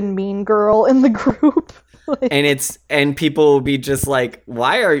token mean girl in the group. Like, and people will be just like,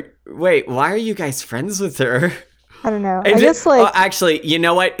 why are you guys friends with her? I don't know. And I guess like actually, you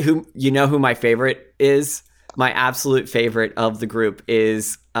know what? Who my favorite is? My absolute favorite of the group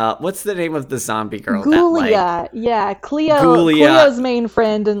is what's the name of the zombie girl? Gulia. Yeah, Gulia. Cleo's main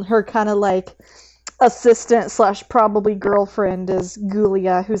friend and her kind of like assistant / probably girlfriend is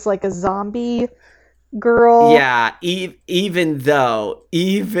Gulia, who's like a zombie girl. Yeah, even though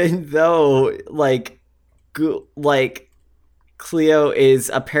like Cleo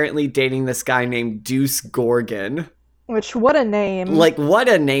is apparently dating this guy named Deuce Gorgon. Which, what a name. Like, what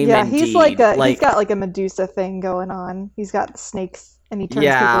a name yeah, indeed. he's he's got like a Medusa thing going on. He's got snakes and he turns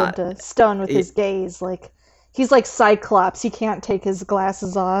people into stone with his gaze. Like, he's like Cyclops. He can't take his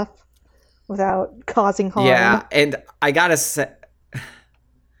glasses off without causing harm. Yeah, and I gotta say,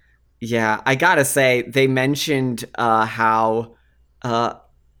 they mentioned how,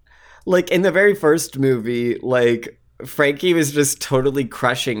 like, in the very first movie, like, Frankie was just totally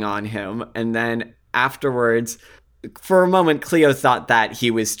crushing on him, and then afterwards, for a moment, Cleo thought that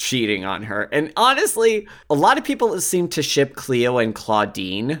he was cheating on her. And honestly, a lot of people seem to ship Cleo and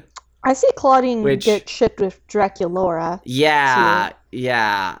Claudine. I see Claudine get shipped with Draculaura. Yeah, too.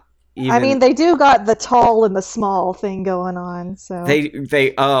 Yeah. I mean, they do got the tall and the small thing going on, so...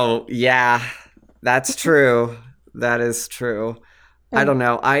 Oh, yeah. That's true. That is true. I don't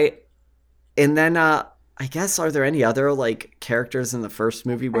know. And then, I guess, are there any other, like, characters in the first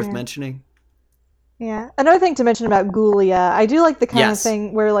movie worth mentioning? Yeah. Another thing to mention about Gulia, I do like the kind of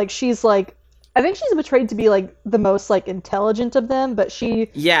thing where, like, she's, like... I think she's portrayed to be, like, the most, like, intelligent of them, but she,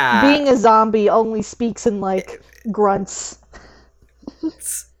 being a zombie, only speaks in, like, grunts.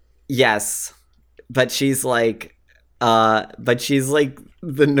 Yes. But she's, like... the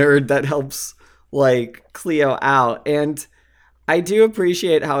nerd that helps, like, Cleo out. And I do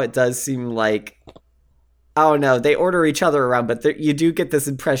appreciate how it does seem like... I don't know, they order each other around, but you do get this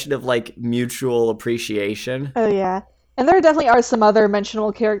impression of, like, mutual appreciation. Oh, yeah. And there definitely are some other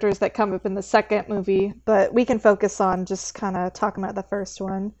mentionable characters that come up in the second movie, but we can focus on just kind of talking about the first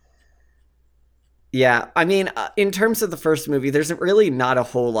one. Yeah, I mean, in terms of the first movie, there's really not a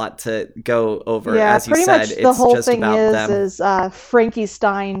whole lot to go over, as you said. Pretty much the it's whole just thing about them. is Frankie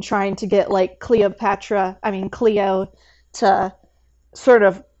Stein trying to get, like, Cleo to sort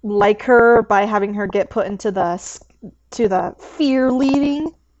of like her by having her get put into the fear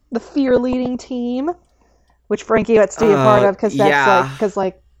leading team, which Frankie gets to be a part of because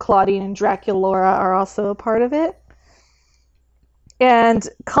Claudine and Draculaura are also a part of it, and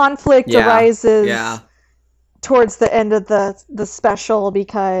conflict arises towards the end of the special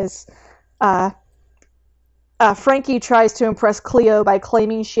because Frankie tries to impress Cleo by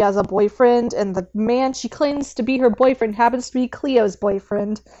claiming she has a boyfriend, and the man she claims to be her boyfriend happens to be Cleo's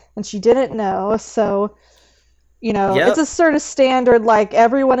boyfriend, and she didn't know, so, it's a sort of standard, like,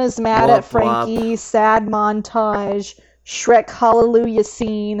 everyone is mad at Frankie, sad montage, Shrek hallelujah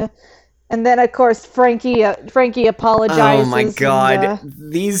scene, and then, of course, Frankie apologizes. Oh my god, and,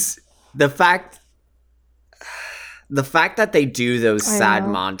 the fact that they do those sad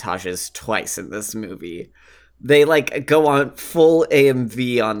montages twice in this movie... They, like, go on full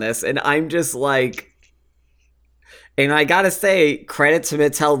AMV on this, and I'm just like... And I gotta say, credit to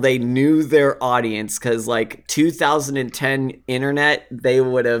Mattel, they knew their audience, because like 2010 internet, they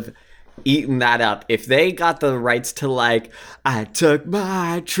would have eaten that up. If they got the rights to like, I took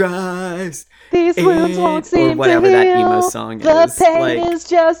my trust. These wounds won't seem or whatever to that heal. emo song The is. pain Like, is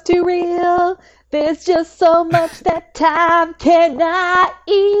just too real. There's just so much that time cannot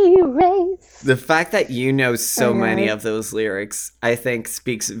erase. the fact that you know so Okay. many of those lyrics, I think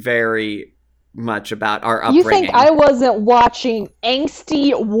speaks very much about our upbringing. You think I wasn't watching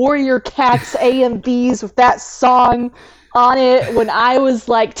angsty Warrior Cats AMVs with that song on it when I was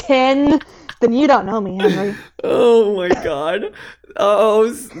like 10? Then you don't know me, Henry. Oh my god. Oh,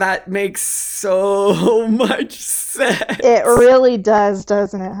 that makes so much sense. It really does,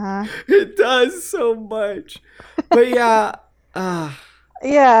 doesn't it, huh? It does so much. But yeah,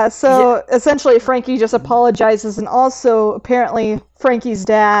 Yeah, so essentially Frankie just apologizes, and also apparently Frankie's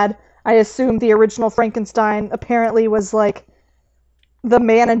dad, I assume the original Frankenstein, apparently was like the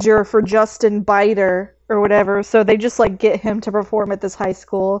manager for Justin Biter or whatever, so they just like get him to perform at this high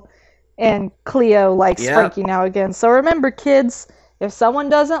school, and Cleo likes Yep. Frankie now again. So remember, kids, if someone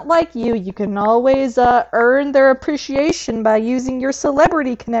doesn't like you, you can always earn their appreciation by using your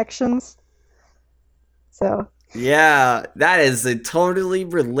celebrity connections. So yeah, that is a totally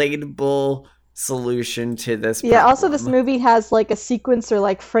relatable solution to this yeah, also problem. this movie has like a sequence where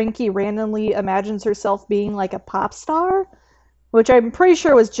like Frankie randomly imagines herself being like a pop star, which I'm pretty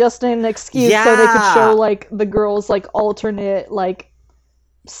sure was just an excuse so they could Yeah. show like the girls like alternate like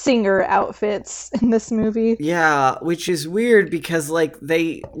singer outfits in this movie. Yeah, which is weird because like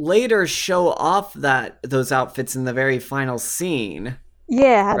they later show off those outfits in the very final scene.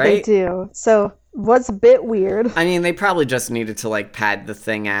 Yeah, they Right? do. So what's a bit weird. I mean, they probably just needed to like pad the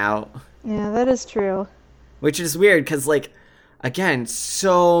thing out, Yeah, that is true. which is weird because like again,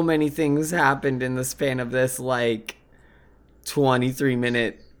 so many things happened in the span of this like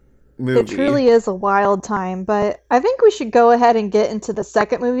 23-minute movie. It truly is a wild time, but I think we should go ahead and get into the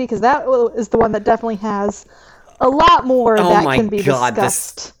second movie because that is the one that definitely has a lot more Oh that my can be God,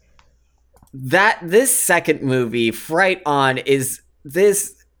 discussed. This second movie, Fright On, is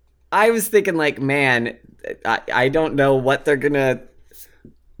this. I was thinking like, man, I don't know what they're gonna.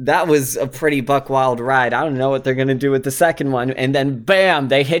 That was a pretty buck wild ride. I don't know what they're gonna do with the second one, and then bam,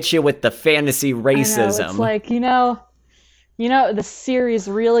 they hit you with the fantasy I know, racism. it's like, you know what the series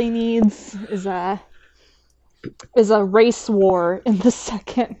really needs is a race war in the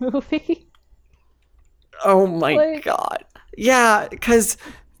second movie. Oh my like- god, yeah, because.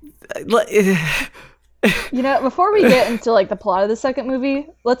 You know, before we get into like the plot of the second movie,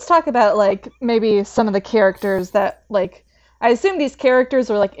 let's talk about like maybe some of the characters that like I assume these characters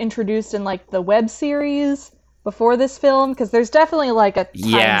were like introduced in like the web series before this film because there's definitely like a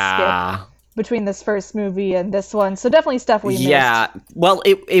time skip between this first movie and this one. So definitely stuff we missed. Well,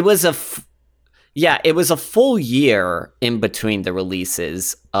 it was it was a full year in between the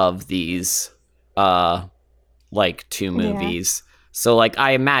releases of these like two movies. So like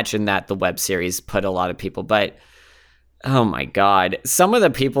I imagine that the web series put a lot of people, but oh my god, some of the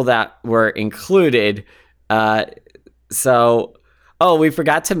people that were included we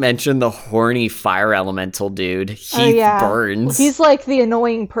forgot to mention the horny fire elemental dude, Heath Burns. He's like the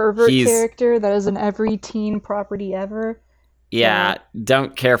annoying pervert character that is in every teen property ever. Yeah,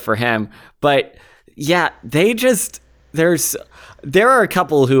 don't care for him. But yeah, there are a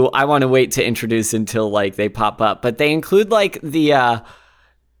couple who I want to wait to introduce until like they pop up, but they include like the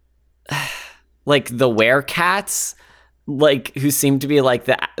like the werecats, like who seem to be like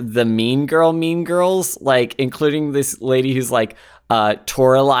the mean girls, like including this lady who's like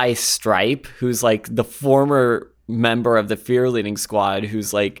Toralei Stripe, who's like the former member of the Fear Leading Squad,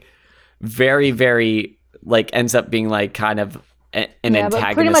 who's like very, very like ends up being like kind of an antagonistic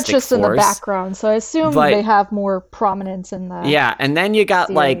but pretty much just force. in the background. So I assume they have more prominence in the and then you got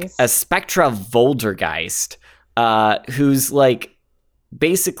series. like a Spectra Voldergeist, who's like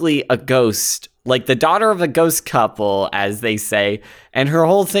basically a ghost, like the daughter of a ghost couple, as they say. And her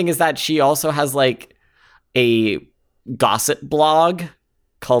whole thing is that she also has like a gossip blog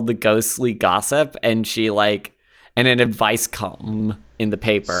called The Ghostly Gossip, and she like and an advice column in the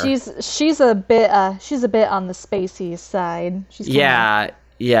paper. She's a bit on the spacey side. She's yeah.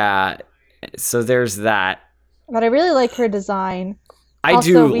 So there's that. But I really like her design. I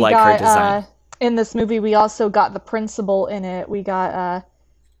do like her design. In this movie, we also got the principal in it. We got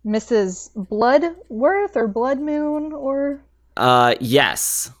Mrs. Bloodworth or Bloodmoon or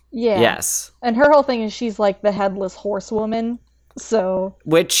yes. Yeah. Yes. And her whole thing is she's like the headless horsewoman. So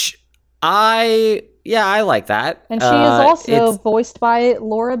which I like that. And she is also voiced by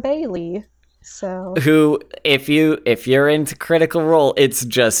Laura Bailey. So Who, if you're into Critical Role, it's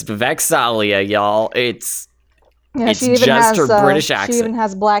just Vexalia, y'all. It's just her British she accent. even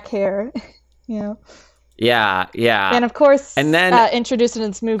has black hair. You know. Yeah. And of course, And then introduced in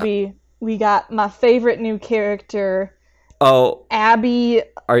this movie, we got my favorite new character, Abby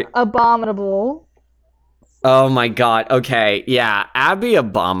Abominable. Oh my god. Okay. Yeah. Abby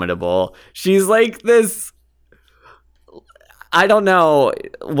Abominable. She's like this. I don't know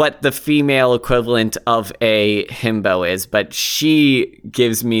what the female equivalent of a himbo is, but she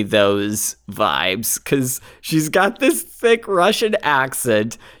gives me those vibes because she's got this thick Russian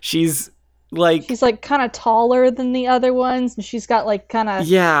accent. She's like kind of taller than the other ones, and she's got like kind of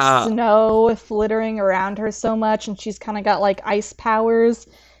snow flittering around her so much, and she's kind of got like ice powers,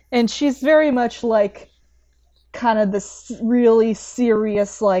 and she's very much like kind of this really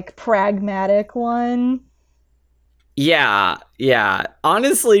serious, like pragmatic one. Yeah.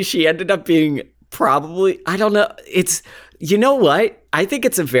 Honestly, she ended up being probably, I don't know. You know what? I think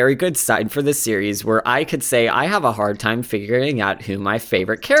it's a very good sign for the series where I could say I have a hard time figuring out who my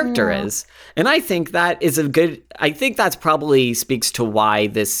favorite character is. And I think that is I think that's probably speaks to why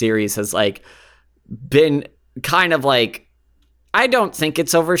this series has like been kind of like, I don't think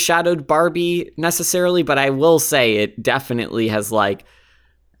it's overshadowed Barbie necessarily, but I will say it definitely has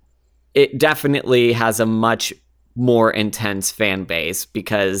a much more intense fan base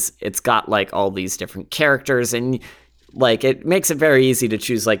because it's got like all these different characters, and like it makes it very easy to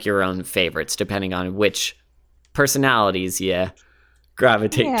choose like your own favorites depending on which personalities you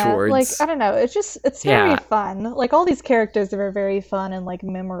gravitate towards. Like I don't know, it's very fun. Like all these characters are very fun and like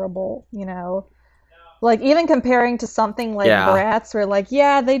memorable, you know. Like even comparing to something like Bratz, where like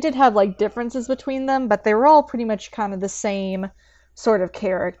they did have like differences between them, but they were all pretty much kind of the same sort of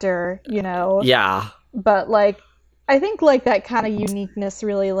character, you know. Yeah. But like I think like that kind of uniqueness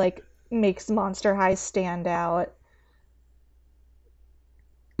really like makes Monster High stand out.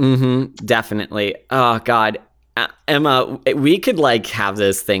 Definitely. Oh God, Emma, we could like have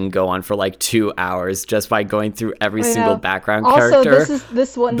this thing go on for like 2 hours just by going through every single background character. Also,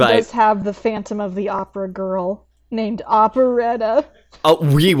 this one does have the Phantom of the Opera girl named Operetta. Oh,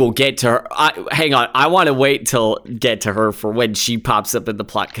 we will get to her. Hang on, I want to wait till get to her for when she pops up in the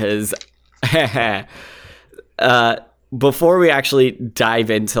plot because. Before we actually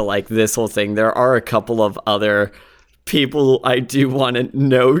dive into like this whole thing, there are a couple of other people I do want to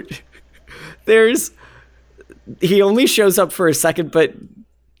note. He only shows up for a second, but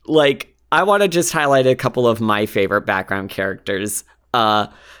like I want to just highlight a couple of my favorite background characters. Do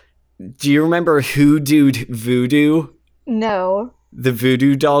you remember Hoodooed Voodoo? No. The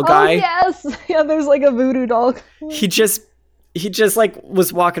voodoo doll guy? Oh yes. Yeah, there's like a voodoo doll. He just like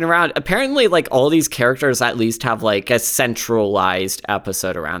was walking around. Apparently like all these characters at least have like a centralized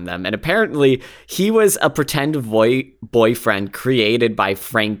episode around them. And apparently he was a pretend boyfriend created by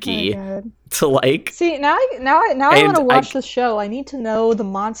Frankie to like. See, now I want to watch the show. I need to know the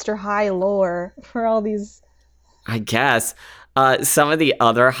Monster High lore for all these. I guess. Some of the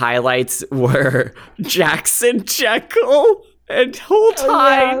other highlights were Jackson Jekyll and Holt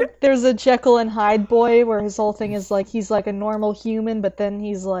Hyde. Yeah. There's a Jekyll and Hyde boy where his whole thing is like he's like a normal human, but then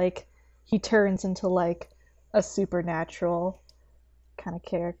he's like he turns into like a supernatural kind of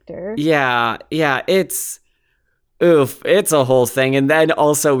character. Yeah, it's a whole thing. And then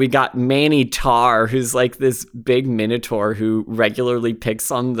also we got Manny Tar, who's like this big minotaur who regularly picks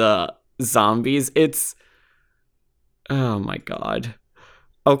on the zombies. Oh my god.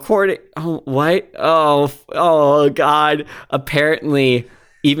 What? Oh God. Apparently,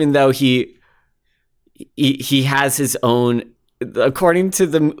 even though he has his own, according to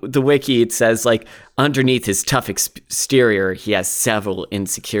the wiki, it says like underneath his tough exterior, he has several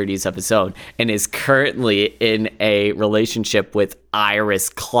insecurities of his own and is currently in a relationship with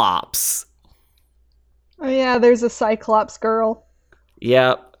Iris Klops. Oh yeah, there's a Cyclops girl.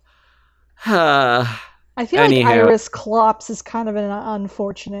 Yep. I feel like Iris Klops is kind of an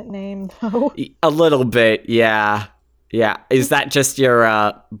unfortunate name, though. A little bit, yeah. Yeah. Is that just your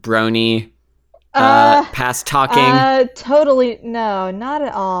brony past talking? Totally. No, not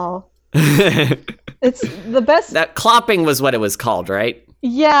at all. It's the best. That clopping was what it was called, right?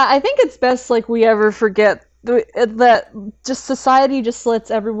 Yeah, I think it's best like we ever forget that just society just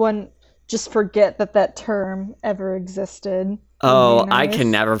lets everyone just forget that term ever existed. Oh, I can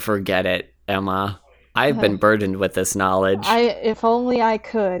never forget it, Emma. I've been burdened with this knowledge. If only I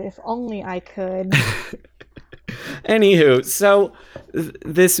could. Anywho, so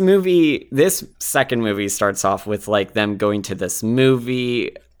this second movie starts off with like them going to this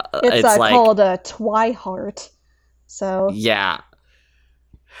movie. It's like, called Twihart. So yeah.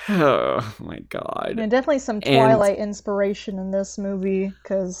 Oh my god. And definitely some And- Twilight inspiration in this movie,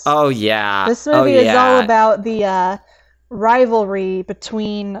 because Oh yeah. this Oh, movie is all yeah. about the rivalry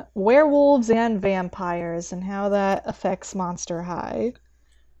between werewolves and vampires and how that affects Monster High.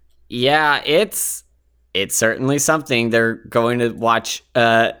 Yeah, it's certainly something. They're going to watch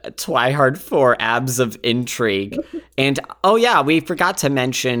Twihard for Abs of Intrigue. And oh yeah, we forgot to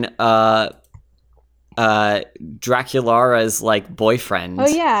mention Draculara's like boyfriend. Oh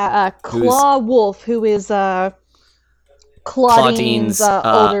yeah, Claw Wolf, who is Claudine's Claudine's,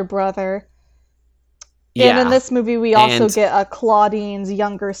 older brother. Yeah. And in this movie, we also And- get Claudine's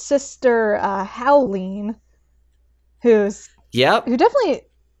younger sister, Howleen, who Yep. definitely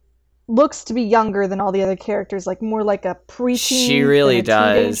looks to be younger than all the other characters, like more like a preteen. She really than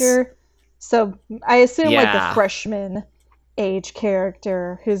a does. teenager. So I assume like Yeah. a freshman age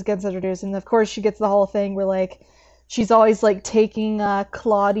character who gets introduced, and of course she gets the whole thing where like she's always like taking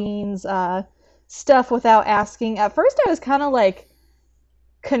Claudine's stuff without asking. At first, I was kind of like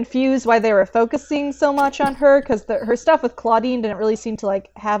confused why they were focusing so much on her, because her stuff with Claudine didn't really seem to like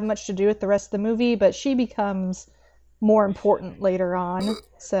have much to do with the rest of the movie, but she becomes more important later on.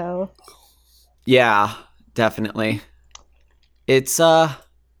 So Yeah, definitely. It's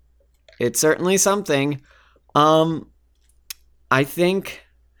certainly something. I think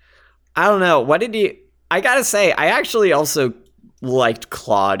I don't know. What did you I gotta say, I actually also liked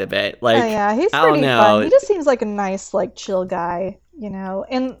Claude a bit. Like oh yeah, he's I don't pretty know. fun. He just seems like a nice, like chill guy, you know.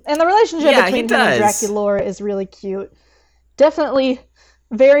 And the relationship Yeah, he between him and does. Draculaura is really cute. Definitely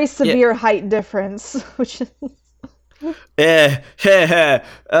very severe height difference, which is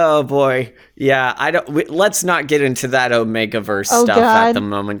Oh boy. Yeah, I don't let's not get into that Omegaverse Oh, stuff at God. the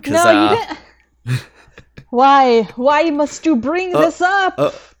moment cuz no, you didn't. Why must you bring this up?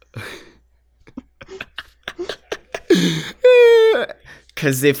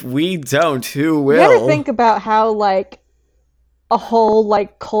 Cuz if we don't, who You will? ever think about how like a whole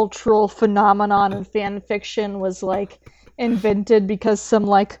like cultural phenomenon in fan fiction was like invented because some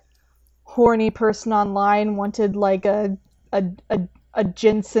like horny person online wanted like a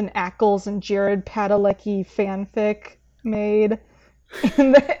Jensen Ackles and Jared Padalecki fanfic made,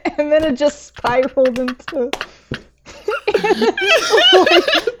 and then it just spiraled into like,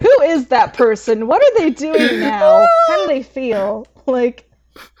 who is that person? What are they doing now? How do they feel? Like,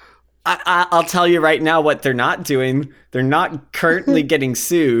 I'll tell you right now what they're not doing. They're not currently getting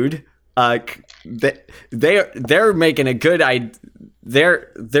sued. They're making a good idea.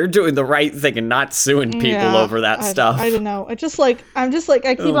 They're doing the right thing and not suing people yeah, over that stuff. I don't know. I keep Oh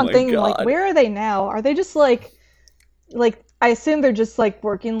on my thinking like, God. where are they now? Are they just like I assume they're just like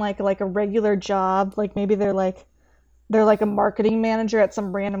working like a regular job. Like maybe they're like a marketing manager at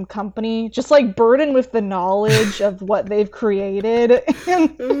some random company, just like burdened with the knowledge of what they've created.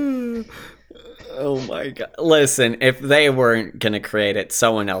 Oh my god! Listen, if they weren't gonna create it,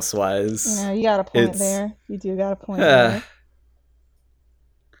 someone else was. You got a point It's- there. You do got a point there.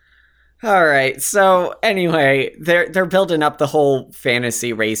 All right. So anyway, they're building up the whole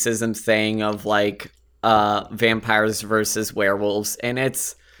fantasy racism thing of like vampires versus werewolves, and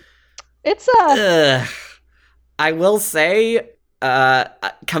it's It's I will say,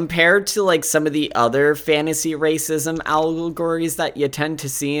 compared to like some of the other fantasy racism allegories that you tend to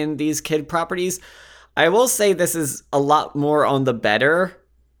see in these kid properties, I will say this is a lot more on the better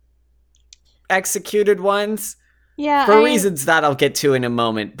executed ones yeah. for reasons that I'll get to in a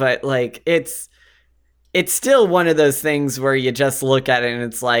moment. But like, it's still one of those things where you just look at it and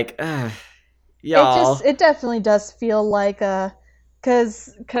it's like, y'all. It definitely does feel like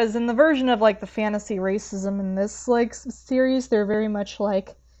cause in the version of like the fantasy racism in this like series, they're very much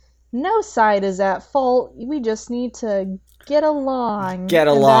like, no side is at fault. We just need to get along. Get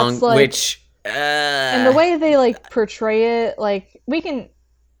And along, that's, like, which and the way they like portray it, like we can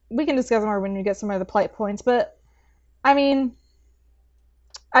discuss more when we get some of the plight points, but I mean,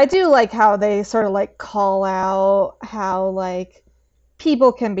 I do like how they sort of like call out how like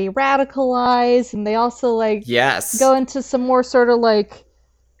people can be radicalized, and they also like yes, go into some more sort of like,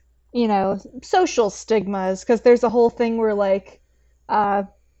 you know, social stigmas, because there's a whole thing where like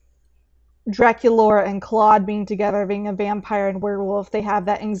Draculaura and Claude being together, being a vampire and werewolf, they have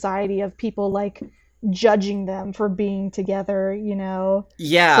that anxiety of people like judging them for being together, you know.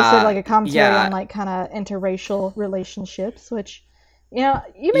 yeah, So sort of like a commentary yeah. on like kind of interracial relationships, which, you know,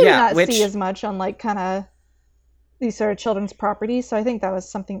 you may Yeah, not which- see as much on like kind of these sort of children's properties. So I think that was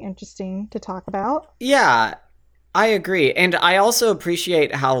something interesting to talk about. Yeah, I agree. And I also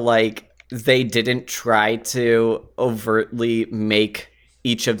appreciate how, like, they didn't try to overtly make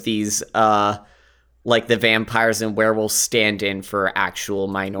each of these like the vampires and werewolves stand in for actual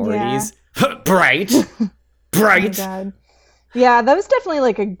minorities. Bright. Oh my Bright. God. Yeah, that was definitely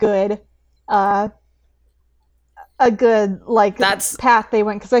like a good like That's- path they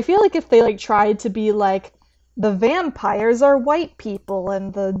went, because I feel like if they like tried to be like the vampires are white people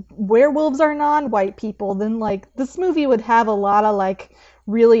and the werewolves are non-white people, then like this movie would have a lot of like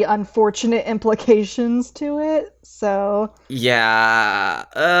really unfortunate implications to it. So Yeah.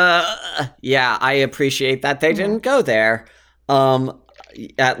 Yeah, I appreciate that they didn't go there.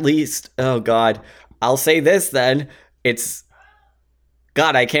 At least, oh God, I'll say this then.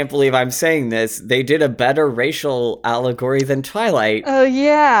 God, I can't believe I'm saying this. They did a better racial allegory than Twilight. oh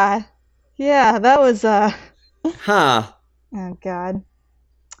yeah. Yeah, that was Huh. oh God.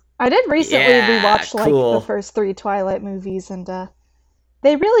 I did recently Yeah, rewatch like cool. the first 3 Twilight movies, and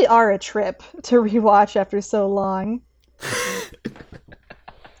they really are a trip to rewatch after so long.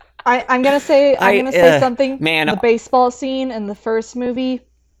 I'm gonna say something. man, The baseball scene in the first movie,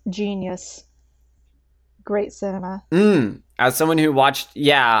 genius. Great cinema. As someone who watched,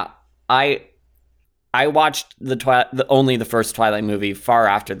 I watched only the first Twilight movie far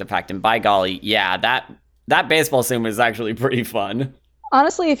after the fact, and by golly, yeah, that baseball scene was actually pretty fun.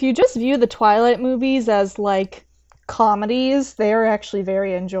 Honestly, if you just view the Twilight movies as like comedies, they are actually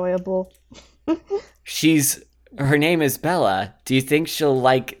very enjoyable. Her name is Bella. Do you think she'll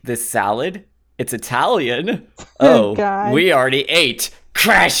like this salad? It's Italian. Oh, Oh, God. we already ate.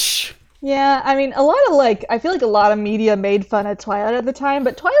 Crash! Yeah, I mean, I feel like a lot of media made fun of Twilight at the time,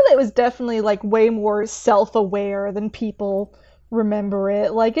 but Twilight was definitely like way more self-aware than people remember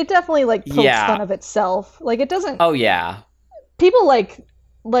it. Like, it definitely like pokes Yeah. fun of itself. Like, it doesn't. Oh, yeah. People like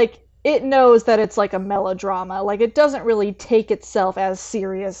it knows that it's like a melodrama. Like, it doesn't really take itself as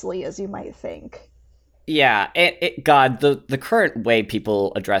seriously as you might think. Yeah, God, the current way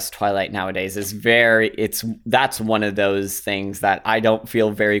people address Twilight nowadays is that's one of those things that I don't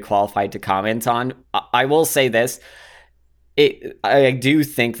feel very qualified to comment on. I will say this, I do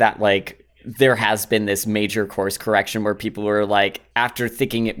think that like there has been this major course correction where people were like, after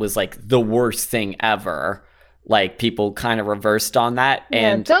thinking it was like the worst thing ever, like people kind of reversed on that.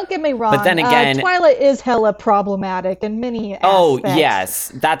 And don't get me wrong. but then again, Twilight is hella problematic in many aspects. oh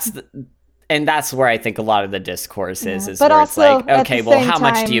yes, and that's where I think a lot of the discourse is But where also, it's like, at okay, the well, same how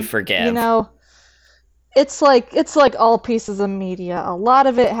much do time, you forgive? You know, it's like all pieces of media. A lot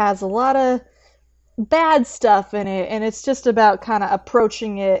of it has a lot of bad stuff in it, and it's just about kind of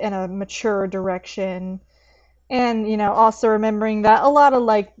approaching it in a mature direction. And, you know, also remembering that a lot of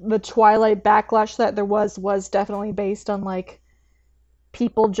like the Twilight backlash that there was definitely based on like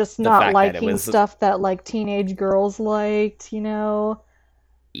people just The not fact that it liking was- stuff that like teenage girls liked, you know.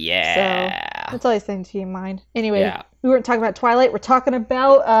 Yeah. So that's always something to keep in mind. Anyway, Yeah. we weren't talking about Twilight. We're talking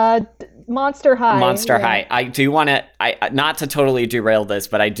about Monster High. Monster Yeah. High. I do want to, not to totally derail this,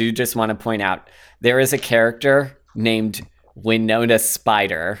 but I do just want to point out there is a character named Winona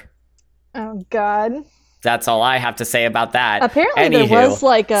Spider. Oh God. That's all I have to say about that. Apparently Anywho, there was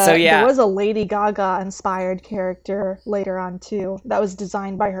like there was a Lady Gaga inspired character later on too that was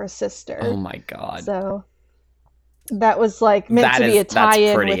designed by her sister. Oh my God. So that was like meant to be a that's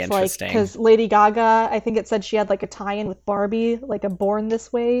tie-in pretty with like, interesting. because Lady Gaga, I think it said she had like a tie-in with Barbie, like a Born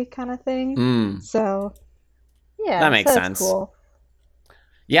This Way kind of thing. So yeah, That makes so that's sense. cool.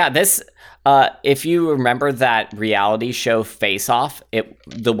 Yeah, this, if you remember that reality show Face Off,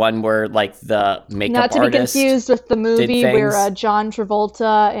 the one where like the makeup Not to be artist confused with the movie where things. John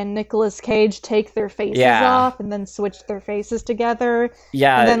Travolta and Nicolas Cage take their faces Yeah. off and then switch their faces together.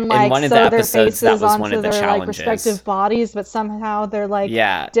 Yeah, And then like in one of sew the their episodes, that faces was onto one of the their like challenges. respective bodies, but somehow they're like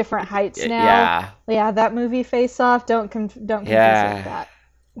Yeah. different heights now. Yeah. Yeah, that movie Face Off. Don't confuse it with Yeah. that.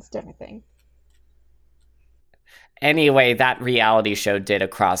 It's a different thing. Anyway, that reality show did a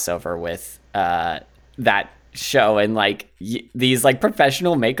crossover with that show, and like these like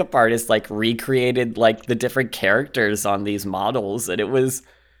professional makeup artists like recreated like the different characters on these models, and it was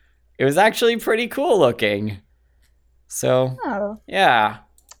actually pretty cool looking. So Oh, yeah.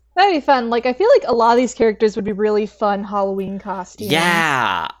 that'd be fun. Like I feel like a lot of these characters would be really fun Halloween costumes.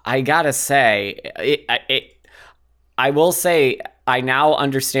 Yeah, I gotta say, I will say, I now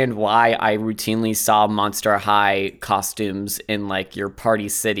understand why I routinely saw Monster High costumes in like your party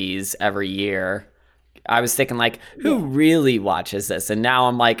cities every year. I was thinking like, who really watches this? And now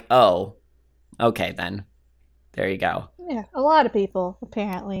I'm like, oh, okay then. There you go. Yeah, a lot of people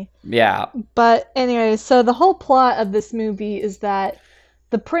apparently. Yeah. But anyway, so the whole plot of this movie is that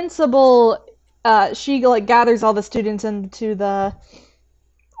the principal, she like gathers all the students into the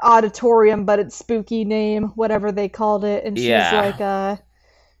auditorium, but it's spooky name, whatever they called it, and she's Yeah. like,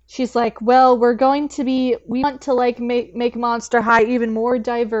 she's like, well, we want to like make Monster High even more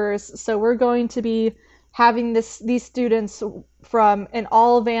diverse, so we're going to be having these students from an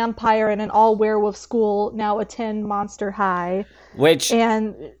all vampire and an all werewolf school now attend Monster High. Which,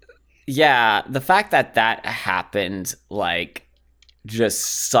 and yeah, the fact that happened, like,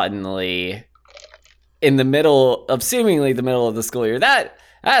 just suddenly in the middle of seemingly the middle of the school year,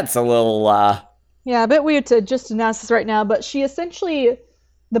 that's a little, yeah, a bit weird to just announce this right now, but she essentially,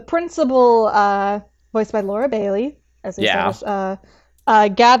 the principal, voiced by Laura Bailey, as I said,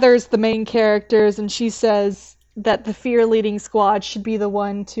 gathers the main characters, and she says that the fear-leading squad should be the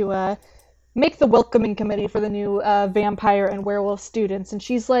one to make the welcoming committee for the new vampire and werewolf students. And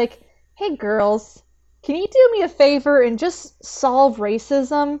she's like, hey, girls, can you do me a favor and just solve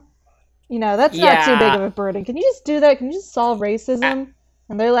racism? You know, that's not too big of a burden. Can you just do that? Can you just solve racism?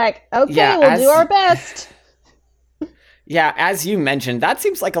 And they're like, okay, we'll do our best. Yeah, as you mentioned, that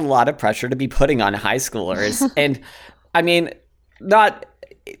seems like a lot of pressure to be putting on high schoolers. And, I mean,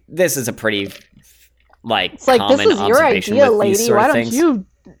 this is a pretty, like, it's like, common this is your observation idea, with lady. these sort Why of don't things. you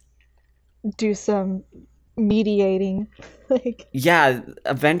do some mediating? Like, yeah,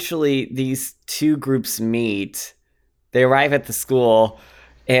 eventually these two groups meet. They arrive at the school,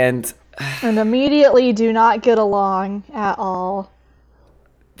 and immediately do not get along at all.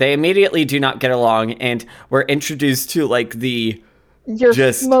 They immediately do not get along, and we're introduced to, like, your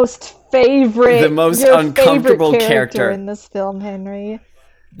most uncomfortable character in this film, Henry.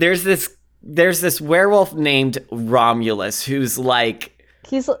 There's this werewolf named Romulus who's like,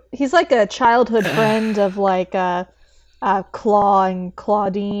 he's like a childhood friend of like Claw and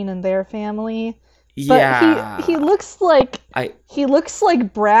Claudine and their family. But yeah, he looks like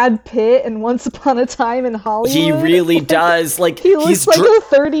Brad Pitt in Once Upon a Time in Hollywood. He really does. Like, he looks like a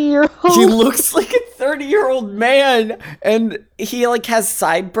 30-year-old. He looks like a 30-year-old man, and he like has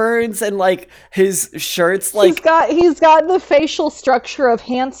sideburns, and like his shirt's like he's got the facial structure of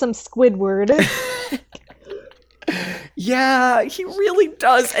handsome Squidward. Yeah, he really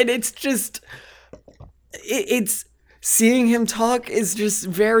does, and it's just it's. Seeing him talk is just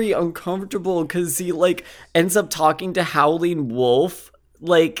very uncomfortable because he, like, ends up talking to Howling Wolf,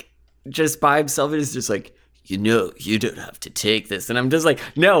 like, just by himself, and is just like, you know, you don't have to take this. And I'm just like,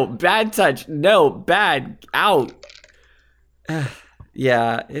 no, bad touch, no, bad, out.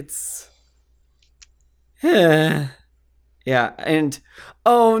 Yeah, it's... yeah, and,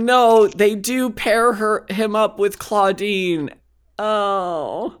 oh no, they do pair him up with Claudine.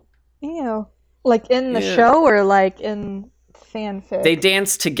 Oh. Ew. Like in the show or like in fanfic? They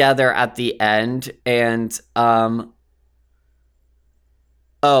dance together at the end, and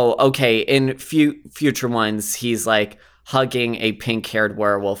in future ones, he's like hugging a pink-haired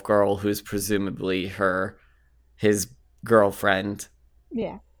werewolf girl who's presumably his girlfriend.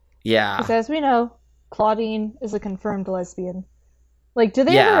 Yeah. Yeah. Because as we know, Claudine is a confirmed lesbian. Like, do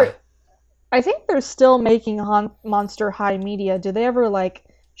they ever... I think they're still making Monster High media. Do they ever, like,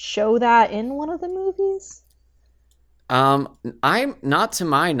 show that in one of the movies? I'm not to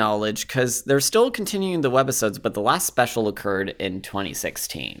my knowledge, because they're still continuing the webisodes, but the last special occurred in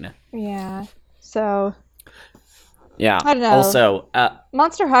 2016. Yeah. So... yeah. I don't know. Also,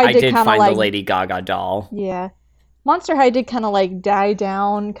 Monster High I did find like, the Lady Gaga doll. Yeah. Monster High did kind of like die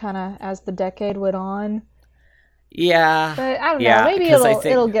down kind of as the decade went on. Yeah. But I don't know. Maybe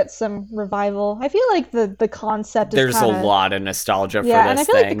it'll get some revival. I feel like the concept is there's a lot of nostalgia for this and I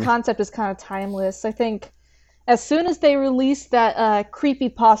feel thing. like the concept is kind of timeless. I think as soon as they release that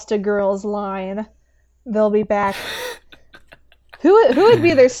Creepypasta Girls line, they'll be back. Who would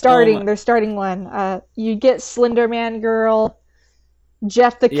be their starting one? You get Slender Man Girl,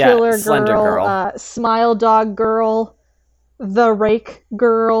 Jeff the Killer Girl, Smile Dog Girl, The Rake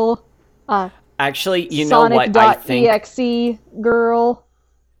Girl, actually, you Sonic. know what I think? .exe Girl.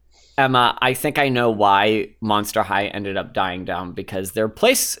 Emma, I think I know why Monster High ended up dying down, because their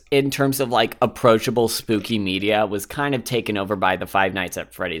place in terms of like approachable spooky media was kind of taken over by the Five Nights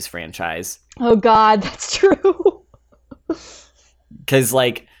at Freddy's franchise. Oh God, that's true. Because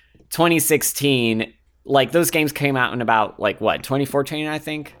like 2016, like those games came out in about like what, 2014, I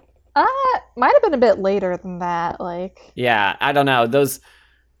think. Might have been a bit later than that. Like. Yeah, I don't know. Those,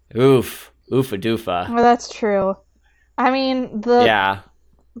 oofa doofa. Well, that's true. I mean, you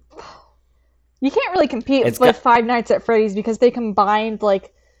can't really compete with Five Nights at Freddy's because they combined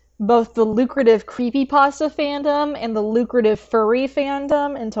like both the lucrative creepypasta fandom and the lucrative furry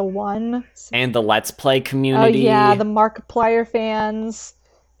fandom into one. And the Let's Play community. Oh yeah, the Markiplier fans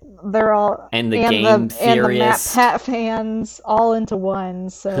they're all And the game and the Matt theorist. Pat fans all into one.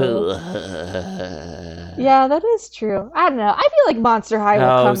 So yeah, that is true. I don't know. I feel like Monster High will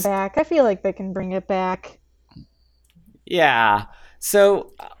Oh, come back. I feel like they can bring it back. yeah.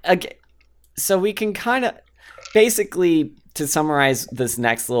 So, so we can kind of basically, to summarize this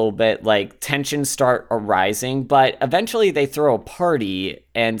next little bit, like tensions start arising, but eventually they throw a party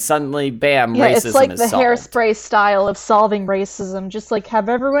and suddenly, bam, Yeah, racism it's like is the solved. Hairspray style of solving racism. Just like have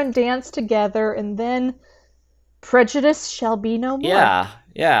everyone dance together, and then prejudice shall be no more.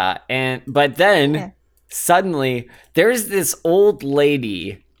 Yeah. But then Yeah. suddenly there's this old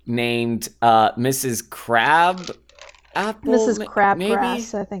lady named Mrs. Crab Apple. Mrs. Maybe?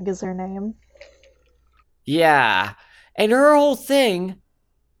 Crabgrass, I think, is her name. Yeah. And her whole thing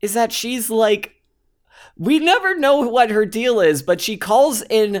is that she's like, we never know what her deal is, but she calls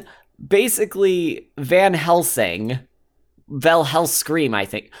in basically Van Helsing, Scream, I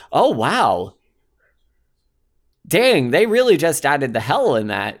think. Oh, wow. Dang, they really just added the hell in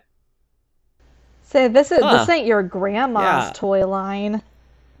that. Say, this Huh. ain't your grandma's Yeah. toy line.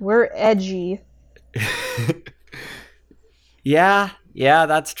 We're edgy. Yeah,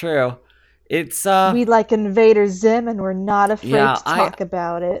 that's true. It's, We like Invader Zim, and we're not afraid Yeah, to talk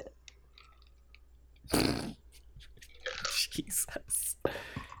about it. Jesus.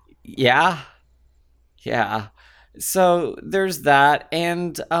 Yeah. So there's that,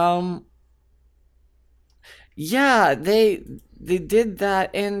 and yeah, they did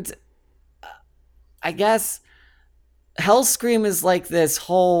that, and I guess Hellscream is like this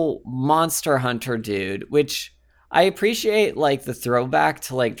whole monster hunter dude, which I appreciate, like the throwback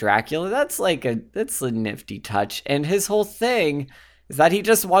to like Dracula. That's a nifty touch, and his whole thing is that he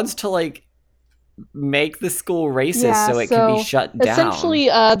just wants to like make the school racist so it can be shut down. Essentially,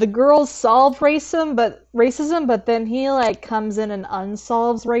 the girls solve racism, but then he like comes in and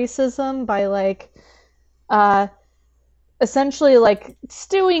unsolves racism by like, essentially like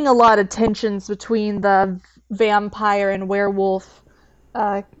stewing a lot of tensions between the vampire and werewolf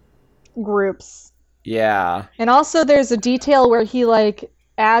groups. Yeah. And also, there's a detail where he like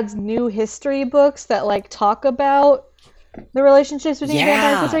adds new history books that like talk about the relationships between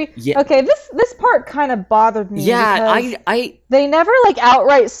vampires and history. Yeah. Okay, this part kind of bothered me. Yeah, because they never like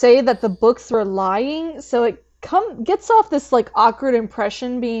outright say that the books were lying, so it gets off this like awkward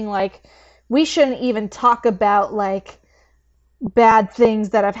impression, being like, we shouldn't even talk about like bad things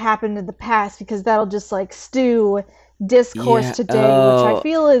that have happened in the past because that'll just like stew discourse today, which I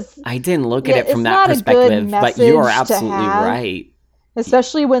feel is I didn't look at it from that not a good perspective, but you are message to absolutely have. right.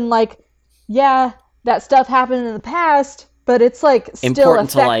 Especially when, like, yeah, that stuff happened in the past, but it's, like, still Important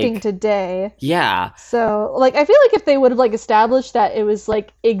to, affecting like- today. Yeah. So, like, I feel like if they would have, like, established that it was,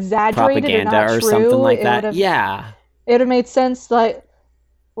 like, exaggerated or Propaganda not or true, something like it that. would have, Yeah. it would have made sense, like,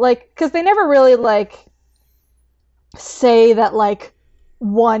 because they never really, like, say that, like,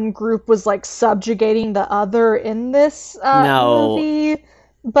 one group was, like, subjugating the other in this No. movie.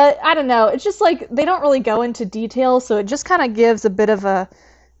 But I don't know. It's just like they don't really go into detail, so it just kind of gives a bit of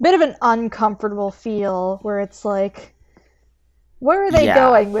an uncomfortable feel where it's like, where are they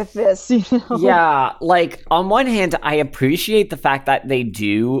going with this? You know? Yeah, like on one hand, I appreciate the fact that they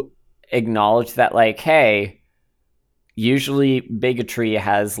do acknowledge that, like, hey, usually bigotry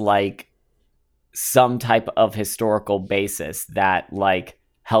has like some type of historical basis that like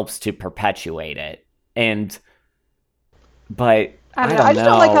helps to perpetuate it. But I don't know. I just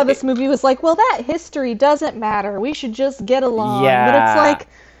don't like how this movie was like, well, that history doesn't matter. We should just get along. Yeah. But it's like,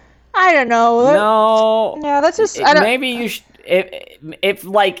 I don't know. No. Yeah, that's just, I don't. Maybe you should.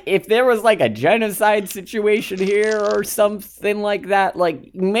 If there was like a genocide situation here or something like that,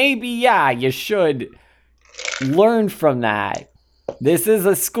 like maybe you should learn from that. This is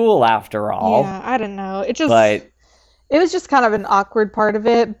a school after all. Yeah, I don't know. It was just kind of an awkward part of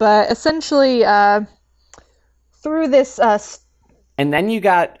it, but essentially, through this, and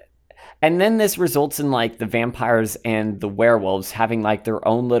then this results in like the vampires and the werewolves having like their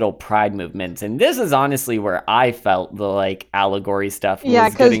own little pride movements, and this is honestly where I felt the like allegory stuff.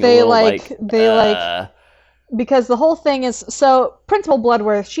 Was because they because the whole thing is, so Principal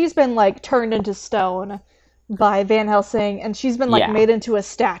Bloodworth, she's been like turned into stone by Van Helsing, and she's been like made into a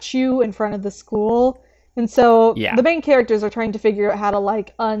statue in front of the school, and so the main characters are trying to figure out how to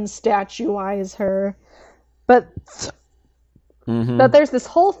like unstatuize her, but there's this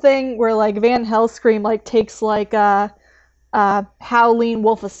whole thing where like Van Helscream like takes like Howleen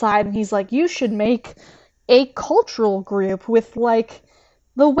Wolf aside, and he's like, you should make a cultural group with like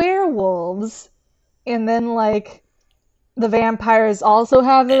the werewolves, and then like the vampires also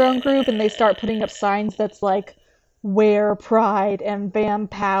have their own group, and they start putting up signs that's like wear pride and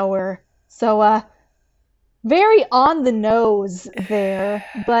vampire. So, very on the nose there,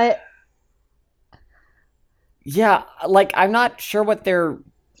 but Yeah, like I'm not sure what they're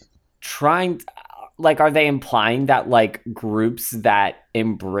trying like are they implying that like groups that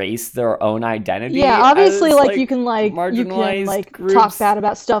embrace their own identity yeah, obviously as like you can marginalized talk groups? bad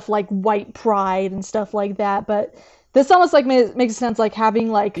about stuff like white pride and stuff like that, but this almost like makes sense like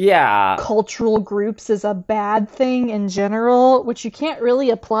having like Yeah. cultural groups is a bad thing in general, which you can't really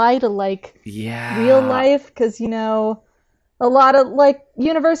apply to like real Yeah. life because a lot of like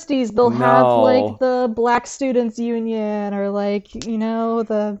universities they'll have like No. the Black Students Union or like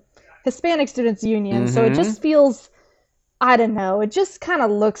the Hispanic Students Union, so it Mhm. just feels, I don't know, it just kind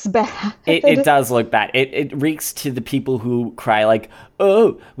of looks bad. It does look bad. It reeks to the people who cry like,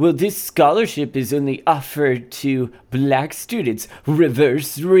 "Oh, well, this scholarship is only offered to black students.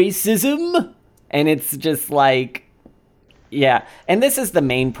 Reverse racism." And it's just like, yeah. And this is the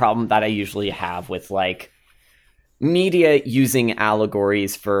main problem that I usually have with like media using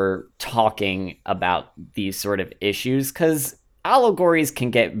allegories for talking about these sort of issues, because allegories can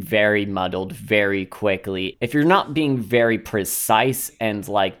get very muddled very quickly if you're not being very precise and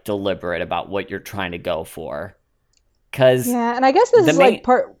like deliberate about what you're trying to go for. Because Yeah, and I guess this the is main like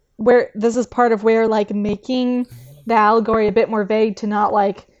part of where like making the allegory a bit more vague to not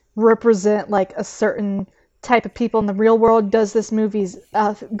like represent like a certain type of people in the real world does this movie's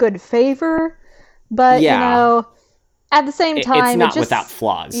good favor. But yeah, at the same it's time, it not just without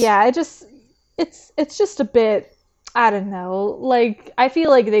flaws. yeah, it's just a bit, I don't know. Like I feel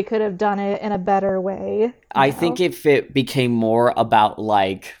like they could have done it in a better way. I think if it became more about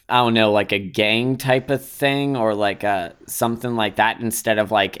like, I don't know, like a gang type of thing or like a something like that instead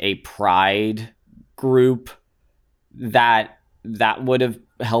of like a pride group, that would have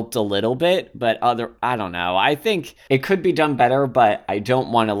helped a little bit, but I don't know. I think it could be done better, but I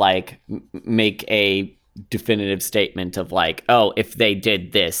don't want to like make a definitive statement of like, oh, if they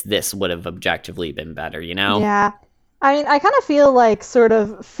did this would have objectively been better, you know? Yeah. I mean, I kind of feel like sort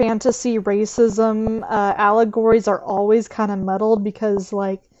of fantasy racism allegories are always kind of muddled because,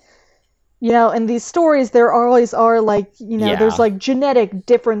 like, in these stories, there always are, like, there's, Yeah. like, genetic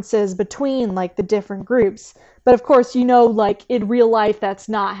differences between, like, the different groups. But of course, like, in real life, that's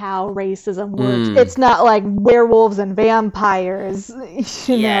not how racism works. It's not like werewolves and vampires, it's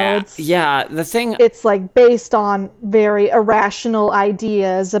Yeah, the thing it's like based on very irrational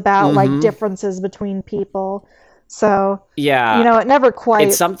ideas about like differences between people. So, yeah, it never quite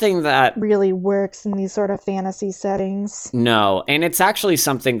it's something that really works in these sort of fantasy settings. no, and it's actually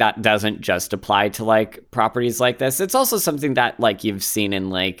something that doesn't just apply to like properties like this. It's also something that like you've seen in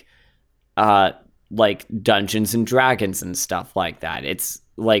like Dungeons and Dragons and stuff like that. It's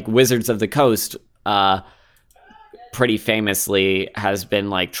like Wizards of the Coast pretty famously has been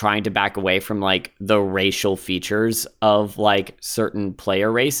like trying to back away from like the racial features of like certain player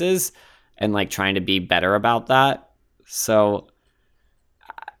races and like trying to be better about that. So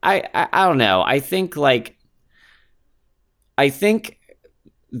I don't know. I think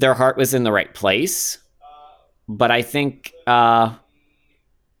their heart was in the right place, but I think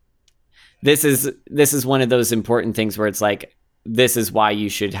this is one of those important things where it's like this is why you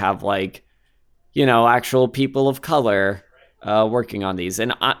should have like actual people of color working on these.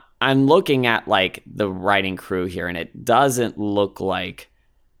 And I'm looking at like the writing crew here, and it doesn't look like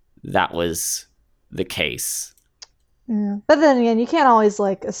that was the case. Yeah. But then again, you can't always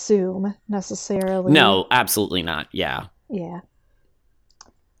like assume necessarily. No, absolutely not. Yeah. Yeah.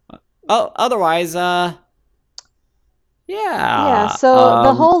 Oh, otherwise, yeah. Yeah, so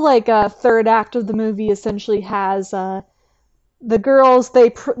the whole like third act of the movie essentially has the girls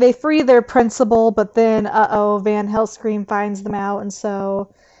they free their principal, but then Van Helscream finds them out, and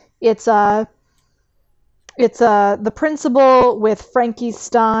so it's the principal with Frankie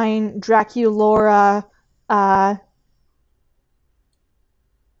Stein, Draculaura,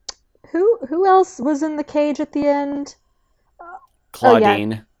 who else was in the cage at the end?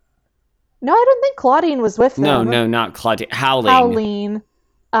 Claudine. Oh, yeah. No, I don't think Claudine was with them. No, not Claudine. Howling.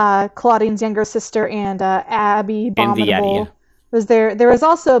 Claudine's younger sister, and Abby And the Abominable Yeti. was there. There was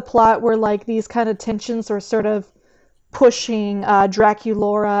also a plot where like these kind of tensions were sort of pushing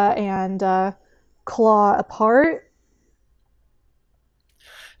Draculaura and Claw apart.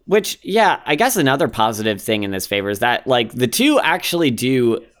 Which, yeah, I guess another positive thing in this favor is that like the two actually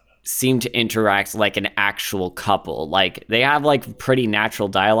do seem to interact like an actual couple. Like they have like pretty natural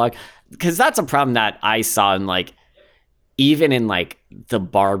dialogue, because that's a problem that I saw in like even in like the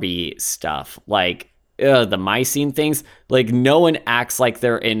Barbie stuff. Like the Mycene things, like no one acts like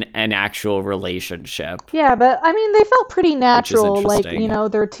they're in an actual relationship. Yeah, but I mean, they felt pretty natural. Like, interesting. you know,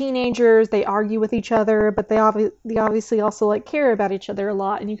 they're teenagers, they argue with each other, but they obviously also like care about each other a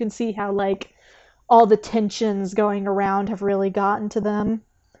lot, and you can see how like all the tensions going around have really gotten to them.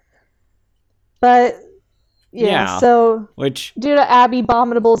 But Yeah, so which due to Abby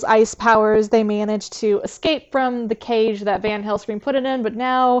Abominable's ice powers, they managed to escape from the cage that Van Helsing put it in, but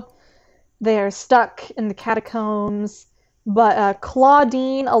now they are stuck in the catacombs. But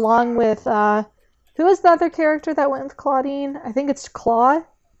Claudine, along with who is the other character that went with Claudine? I think it's Claude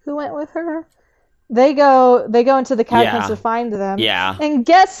who went with her. They go into the catacombs to find them. Yeah. And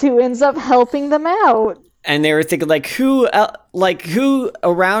guess who ends up helping them out? and they were thinking like who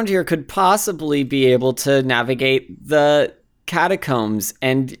around here could possibly be able to navigate the catacombs,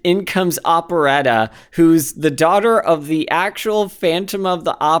 and in comes Operetta, who's the daughter of the actual Phantom of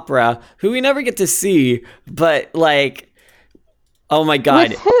the Opera, who we never get to see, but like, oh my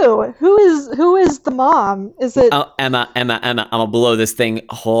god. With who? Who is the mom? Is it Emma, I'm gonna blow this thing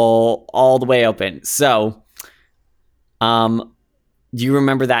all the way open. So, do you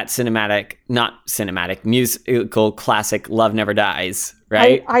remember that musical classic Love Never Dies,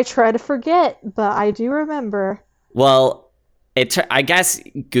 right? I try to forget, but I do remember. Well, I guess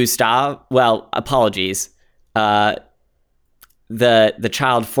Gustav, apologies. The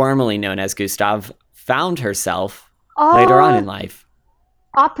child formerly known as Gustav found herself later on in life.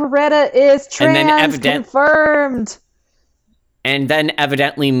 Operetta is trans, confirmed. And then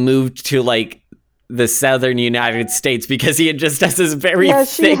evidently moved to like the southern United States because he just has this very thick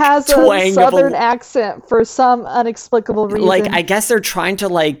she has twang a southern accent for some inexplicable reason. Like, I guess they're trying to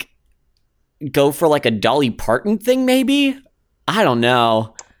like go for like a Dolly Parton thing, maybe? I don't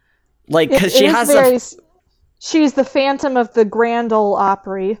know. Like, because she has she's the Phantom of the Grand Ole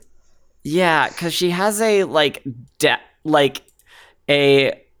Opry. Yeah, because she has a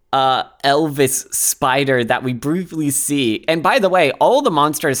Elvis spider that we briefly see. And by the way, all the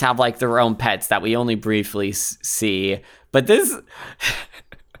monsters have like their own pets that we only briefly see. But this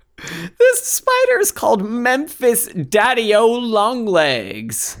spider is called Memphis Daddy-O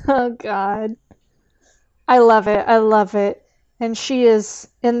Longlegs. Oh God, I love it. And she is,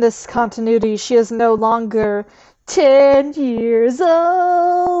 in this continuity, she is no longer 10 years old.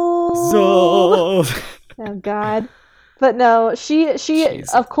 Oh God. But no, she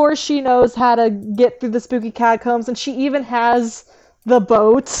Jeez. Of course she knows how to get through the spooky catacombs, and she even has the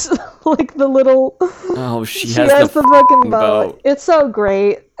boats, like the little. Oh, she has the fucking boat. It's so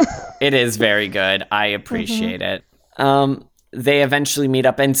great. It is very good. I appreciate it. They eventually meet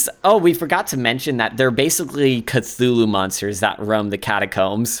up, and we forgot to mention that they're basically Cthulhu monsters that roam the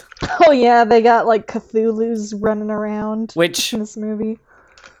catacombs. Oh yeah, they got like Cthulhu's running around. Which in this movie?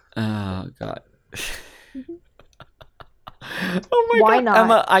 Oh God. Oh my God, not?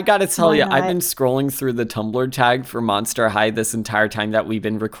 Emma, I gotta tell you, I've been scrolling through the Tumblr tag for Monster High this entire time that we've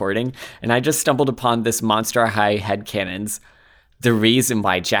been recording, and I just stumbled upon this Monster High headcanons. The reason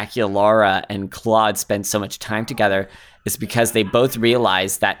why Jackie Laura and Claude spend so much time together is because they both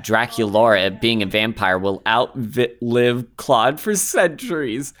realize that Draculaura, being a vampire, will outlive Claude for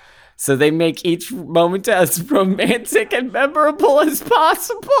centuries. So they make each moment as romantic and memorable as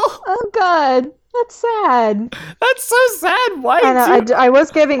possible. Oh God. That's sad. That's so sad. Why? I was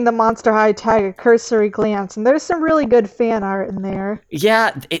giving the Monster High tag a cursory glance, and there's some really good fan art in there.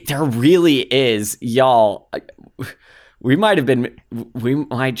 Yeah, there really is, y'all. We might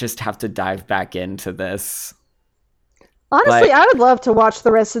just have to dive back into this. Honestly, I would love to watch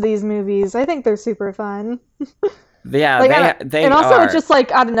the rest of these movies. I think they're super fun. Yeah, they and also are. It's just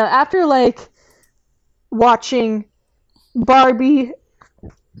like, I don't know, after like watching Barbie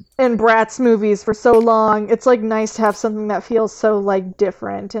and Bratz movies for so long, it's like nice to have something that feels so like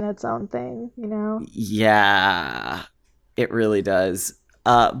different in its own thing, you know? Yeah, it really does.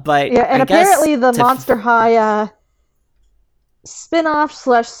 But yeah, and apparently the Monster High spin-off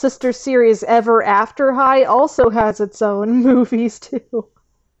 / sister series Ever After High also has its own movies too.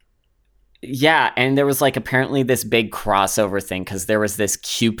 Yeah, and there was like apparently this big crossover thing because there was this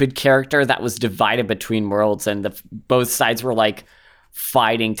Cupid character that was divided between worlds, and both sides were like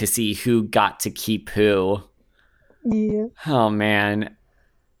fighting to see who got to keep who. Yeah. Oh man.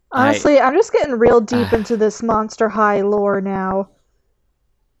 Honestly, I'm just getting real deep into this Monster High lore now.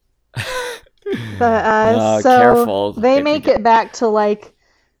 But so careful. They make it back to like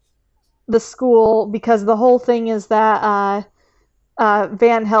the school because the whole thing is that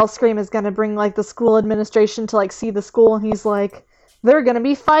Van Helsing is going to bring like the school administration to like see the school, and he's like, they're going to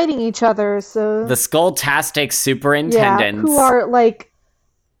be fighting each other. So the Skulltastic superintendents, who are like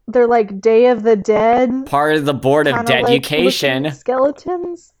they're like Day of the Dead. Part of the Board of kinda, like, Education. looking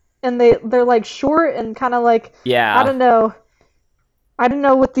skeletons. And they're like short and kind of like, Yeah. I don't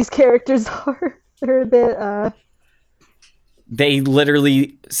know what these characters are. They're a bit, They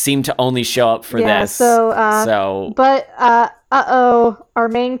literally seem to only show up for yeah, this. But, our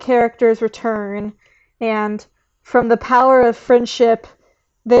main characters return, and from the power of friendship,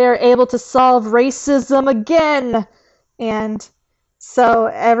 they are able to solve racism again! And so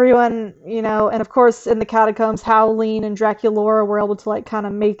everyone, and of course in the catacombs, Howleen and Draculaura were able to, like, kind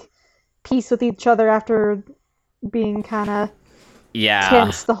of make peace with each other after being kind of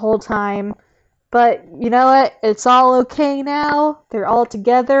tense the whole time. But you know what? It's all okay now. They're all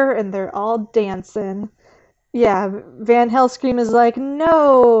together and they're all dancing. Yeah, Van Helscream is like,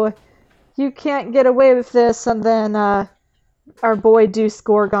 no, you can't get away with this. And then our boy Deuce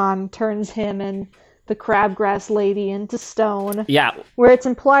Gorgon turns him and the Crabgrass Lady into stone. Yeah. Where it's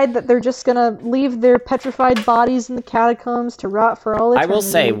implied that they're just gonna leave their petrified bodies in the catacombs to rot for all eternity. I will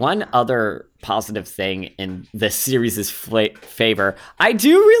say, one other positive thing in this series' favor, I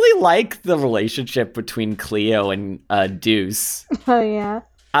do really like the relationship between Cleo and Deuce. Oh, yeah.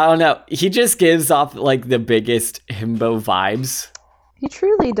 I don't know. He just gives off, like, the biggest himbo vibes. He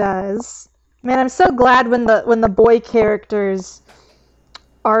truly does. Man, I'm so glad when the boy characters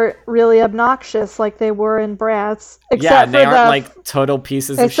aren't really obnoxious like they were in Bratz. Except they aren't, like, total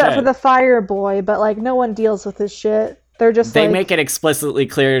pieces of shit. Except for the fire boy, but, like, no one deals with his shit. They're just They like, make it explicitly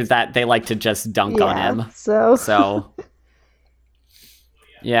clear that they like to just dunk on him. So,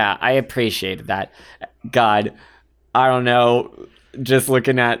 yeah, I appreciated that. God, I don't know. Just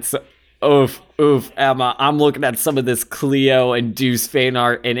looking at... Oof, Emma. I'm looking at some of this Cleo and Deuce fan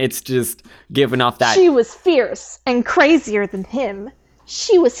art, and it's just giving off that... She was fierce and crazier than him.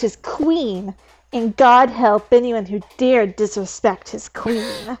 She was his queen, and God help anyone who dared disrespect his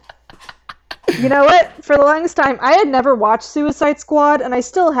queen. You know what? For the longest time, I had never watched Suicide Squad, and I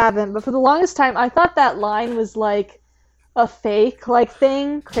still haven't, but for the longest time, I thought that line was, like, a fake, like,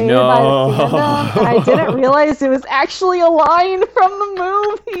 thing created by the fandom, and I didn't realize it was actually a line from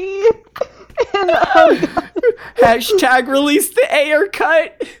the movie. And, oh, God. Hashtag release the Ayer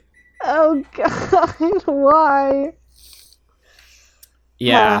cut. Oh, God. Why?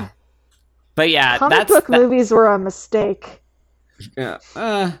 Yeah. But yeah, comic book movies were a mistake. Yeah.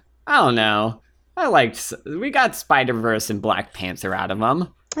 I don't know. We got Spider-Verse and Black Panther out of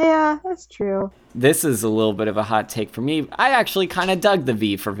them. Yeah, that's true. This is a little bit of a hot take for me. I actually kind of dug the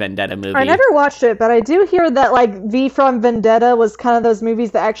V for Vendetta movie. I never watched it, but I do hear that, like, V from Vendetta was kind of those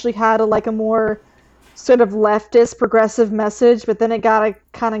movies that actually had a more sort of leftist, progressive message, but then it kind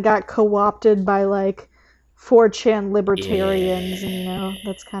of got co-opted by, like, 4chan libertarians, and,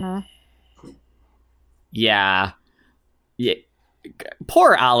 that's kind of... Yeah.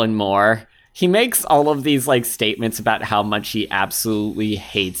 Poor Alan Moore. He makes all of these, like, statements about how much he absolutely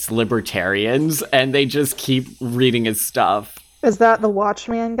hates libertarians, and they just keep reading his stuff. Is that the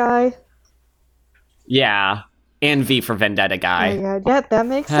Watchman guy? Yeah. And V for Vendetta guy. Oh, yeah, that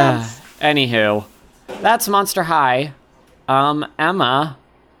makes sense. Anywho, that's Monster High. Emma,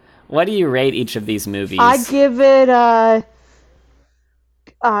 what do you rate each of these movies? I give it a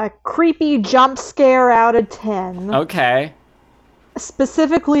creepy jump scare out of 10. Okay.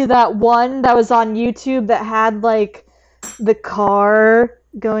 Specifically that one that was on YouTube that had, like, the car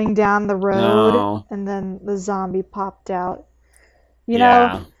going down the road and then the zombie popped out. You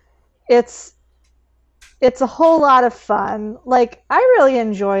know, it's a whole lot of fun. Like, I really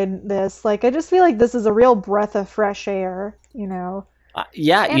enjoyed this. Like, I just feel like this is a real breath of fresh air, Yeah,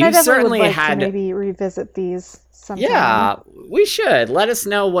 and you I certainly would like had to maybe revisit these sometime. Yeah, we should. Let us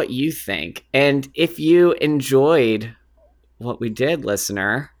know what you think. And if you enjoyed what we did,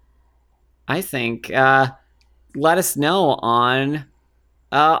 listener, I think let us know on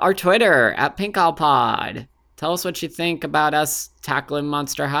our Twitter at PinkOwlPod. Tell us what you think about us tackling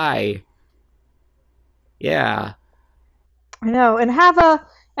Monster High. Yeah. I know, and have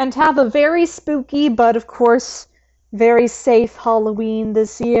a very spooky, but of course very safe Halloween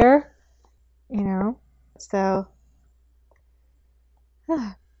this year. So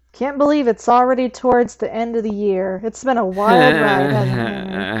can't believe it's already towards the end of the year. It's been a wild ride, hasn't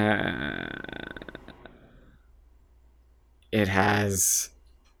it? It has.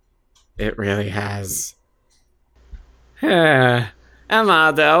 It really has.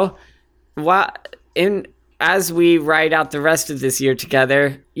 Emma, though, as we ride out the rest of this year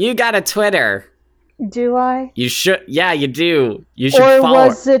together, you got a Twitter. Do I? You should. Yeah, you do. You should follow. Or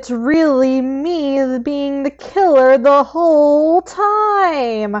was it really me being the killer the whole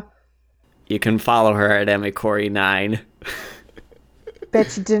time? You can follow her at EmmaCorey9.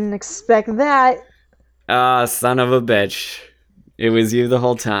 Bet you didn't expect that. Ah, son of a bitch. It was you the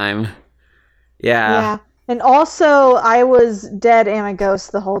whole time. Yeah. And also, I was dead and a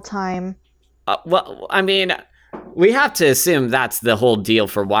ghost the whole time. Well, I mean, we have to assume that's the whole deal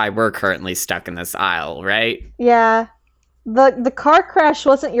for why we're currently stuck in this aisle, right? Yeah. The car crash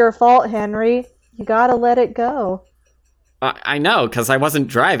wasn't your fault, Henry. You gotta let it go. I know, because I wasn't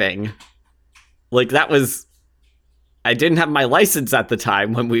driving. Like, that was... I didn't have my license at the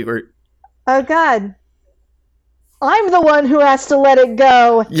time when we were... Oh, God. I'm the one who has to let it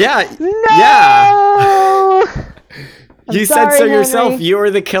go. Yeah. No! Yeah. You sorry, said so yourself. Henry. You were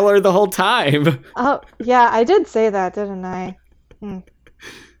the killer the whole time. Oh, yeah, I did say that, didn't I?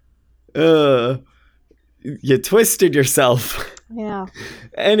 You twisted yourself. Yeah.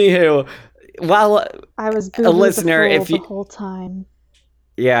 Anywho, well, I was a listener, if the you... whole time.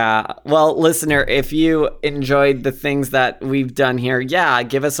 Yeah, well, listener, if you enjoyed the things that we've done here, yeah,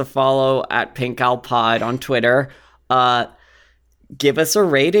 give us a follow at Pink Owl Pod on Twitter. Give us a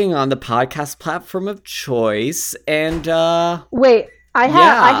rating on the podcast platform of choice, and Wait, I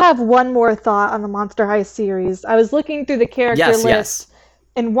yeah. have one more thought on the Monster High series. I was looking through the character list,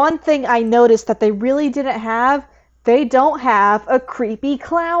 and one thing I noticed that they really didn't have, they don't have a creepy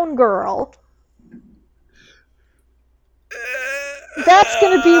clown girl. That's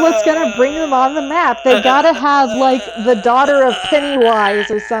gonna be what's gonna bring them on the map. They gotta have, like, the daughter of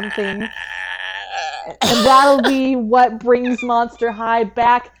Pennywise or something. And that'll be what brings Monster High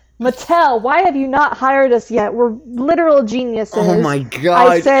back. Mattel, why have you not hired us yet? We're literal geniuses. Oh my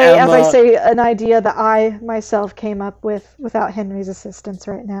God, Emma. As I Emma. say, an idea that I myself came up with without Henry's assistance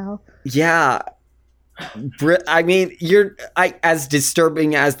right now. Yeah. I mean, as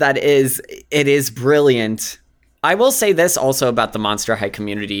disturbing as that is, it is brilliant. I will say this also about the Monster High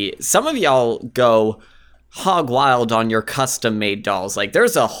community. Some of y'all go hog wild on your custom made dolls. Like,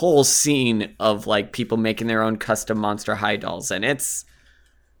 there's a whole scene of, like, people making their own custom Monster High dolls, and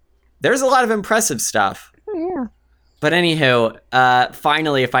there's a lot of impressive stuff. Oh, yeah. But anywho,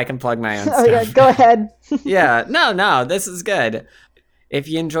 finally, if I can plug my own stuff. Yeah, go ahead. Yeah, no, this is good. If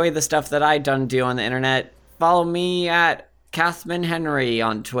you enjoy the stuff that I do on the internet, follow me at Kathman Henry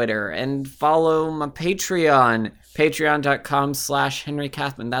on Twitter, and follow my Patreon, patreon.com/Henry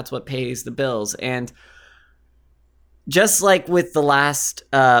Kathman. That's what pays the bills. And just like with the last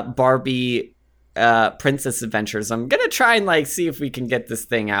Barbie Princess Adventures, I'm gonna try and, like, see if we can get this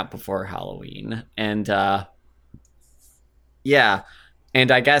thing out before Halloween. And yeah,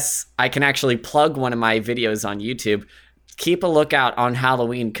 and I guess I can actually plug one of my videos on YouTube. Keep a lookout on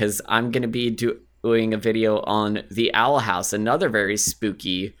Halloween, because I'm gonna be doing a video on the Owl House, another very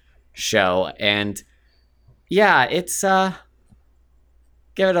spooky show. And yeah, it's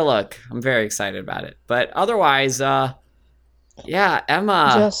give it a look. I'm very excited about it. But otherwise, yeah,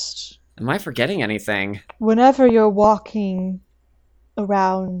 Emma, Just am I forgetting anything? whenever you're walking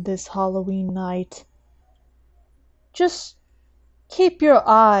around this Halloween night, just keep your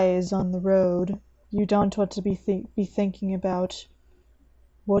eyes on the road. You don't want to be thinking about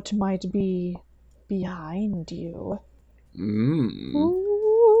what might be behind you. Ooh.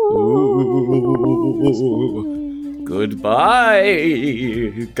 Goodbye,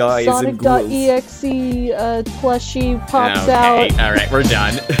 guys and ghouls. Sonic.exe plushie pops Okay, out. all right, we're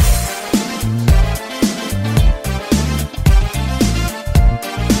done.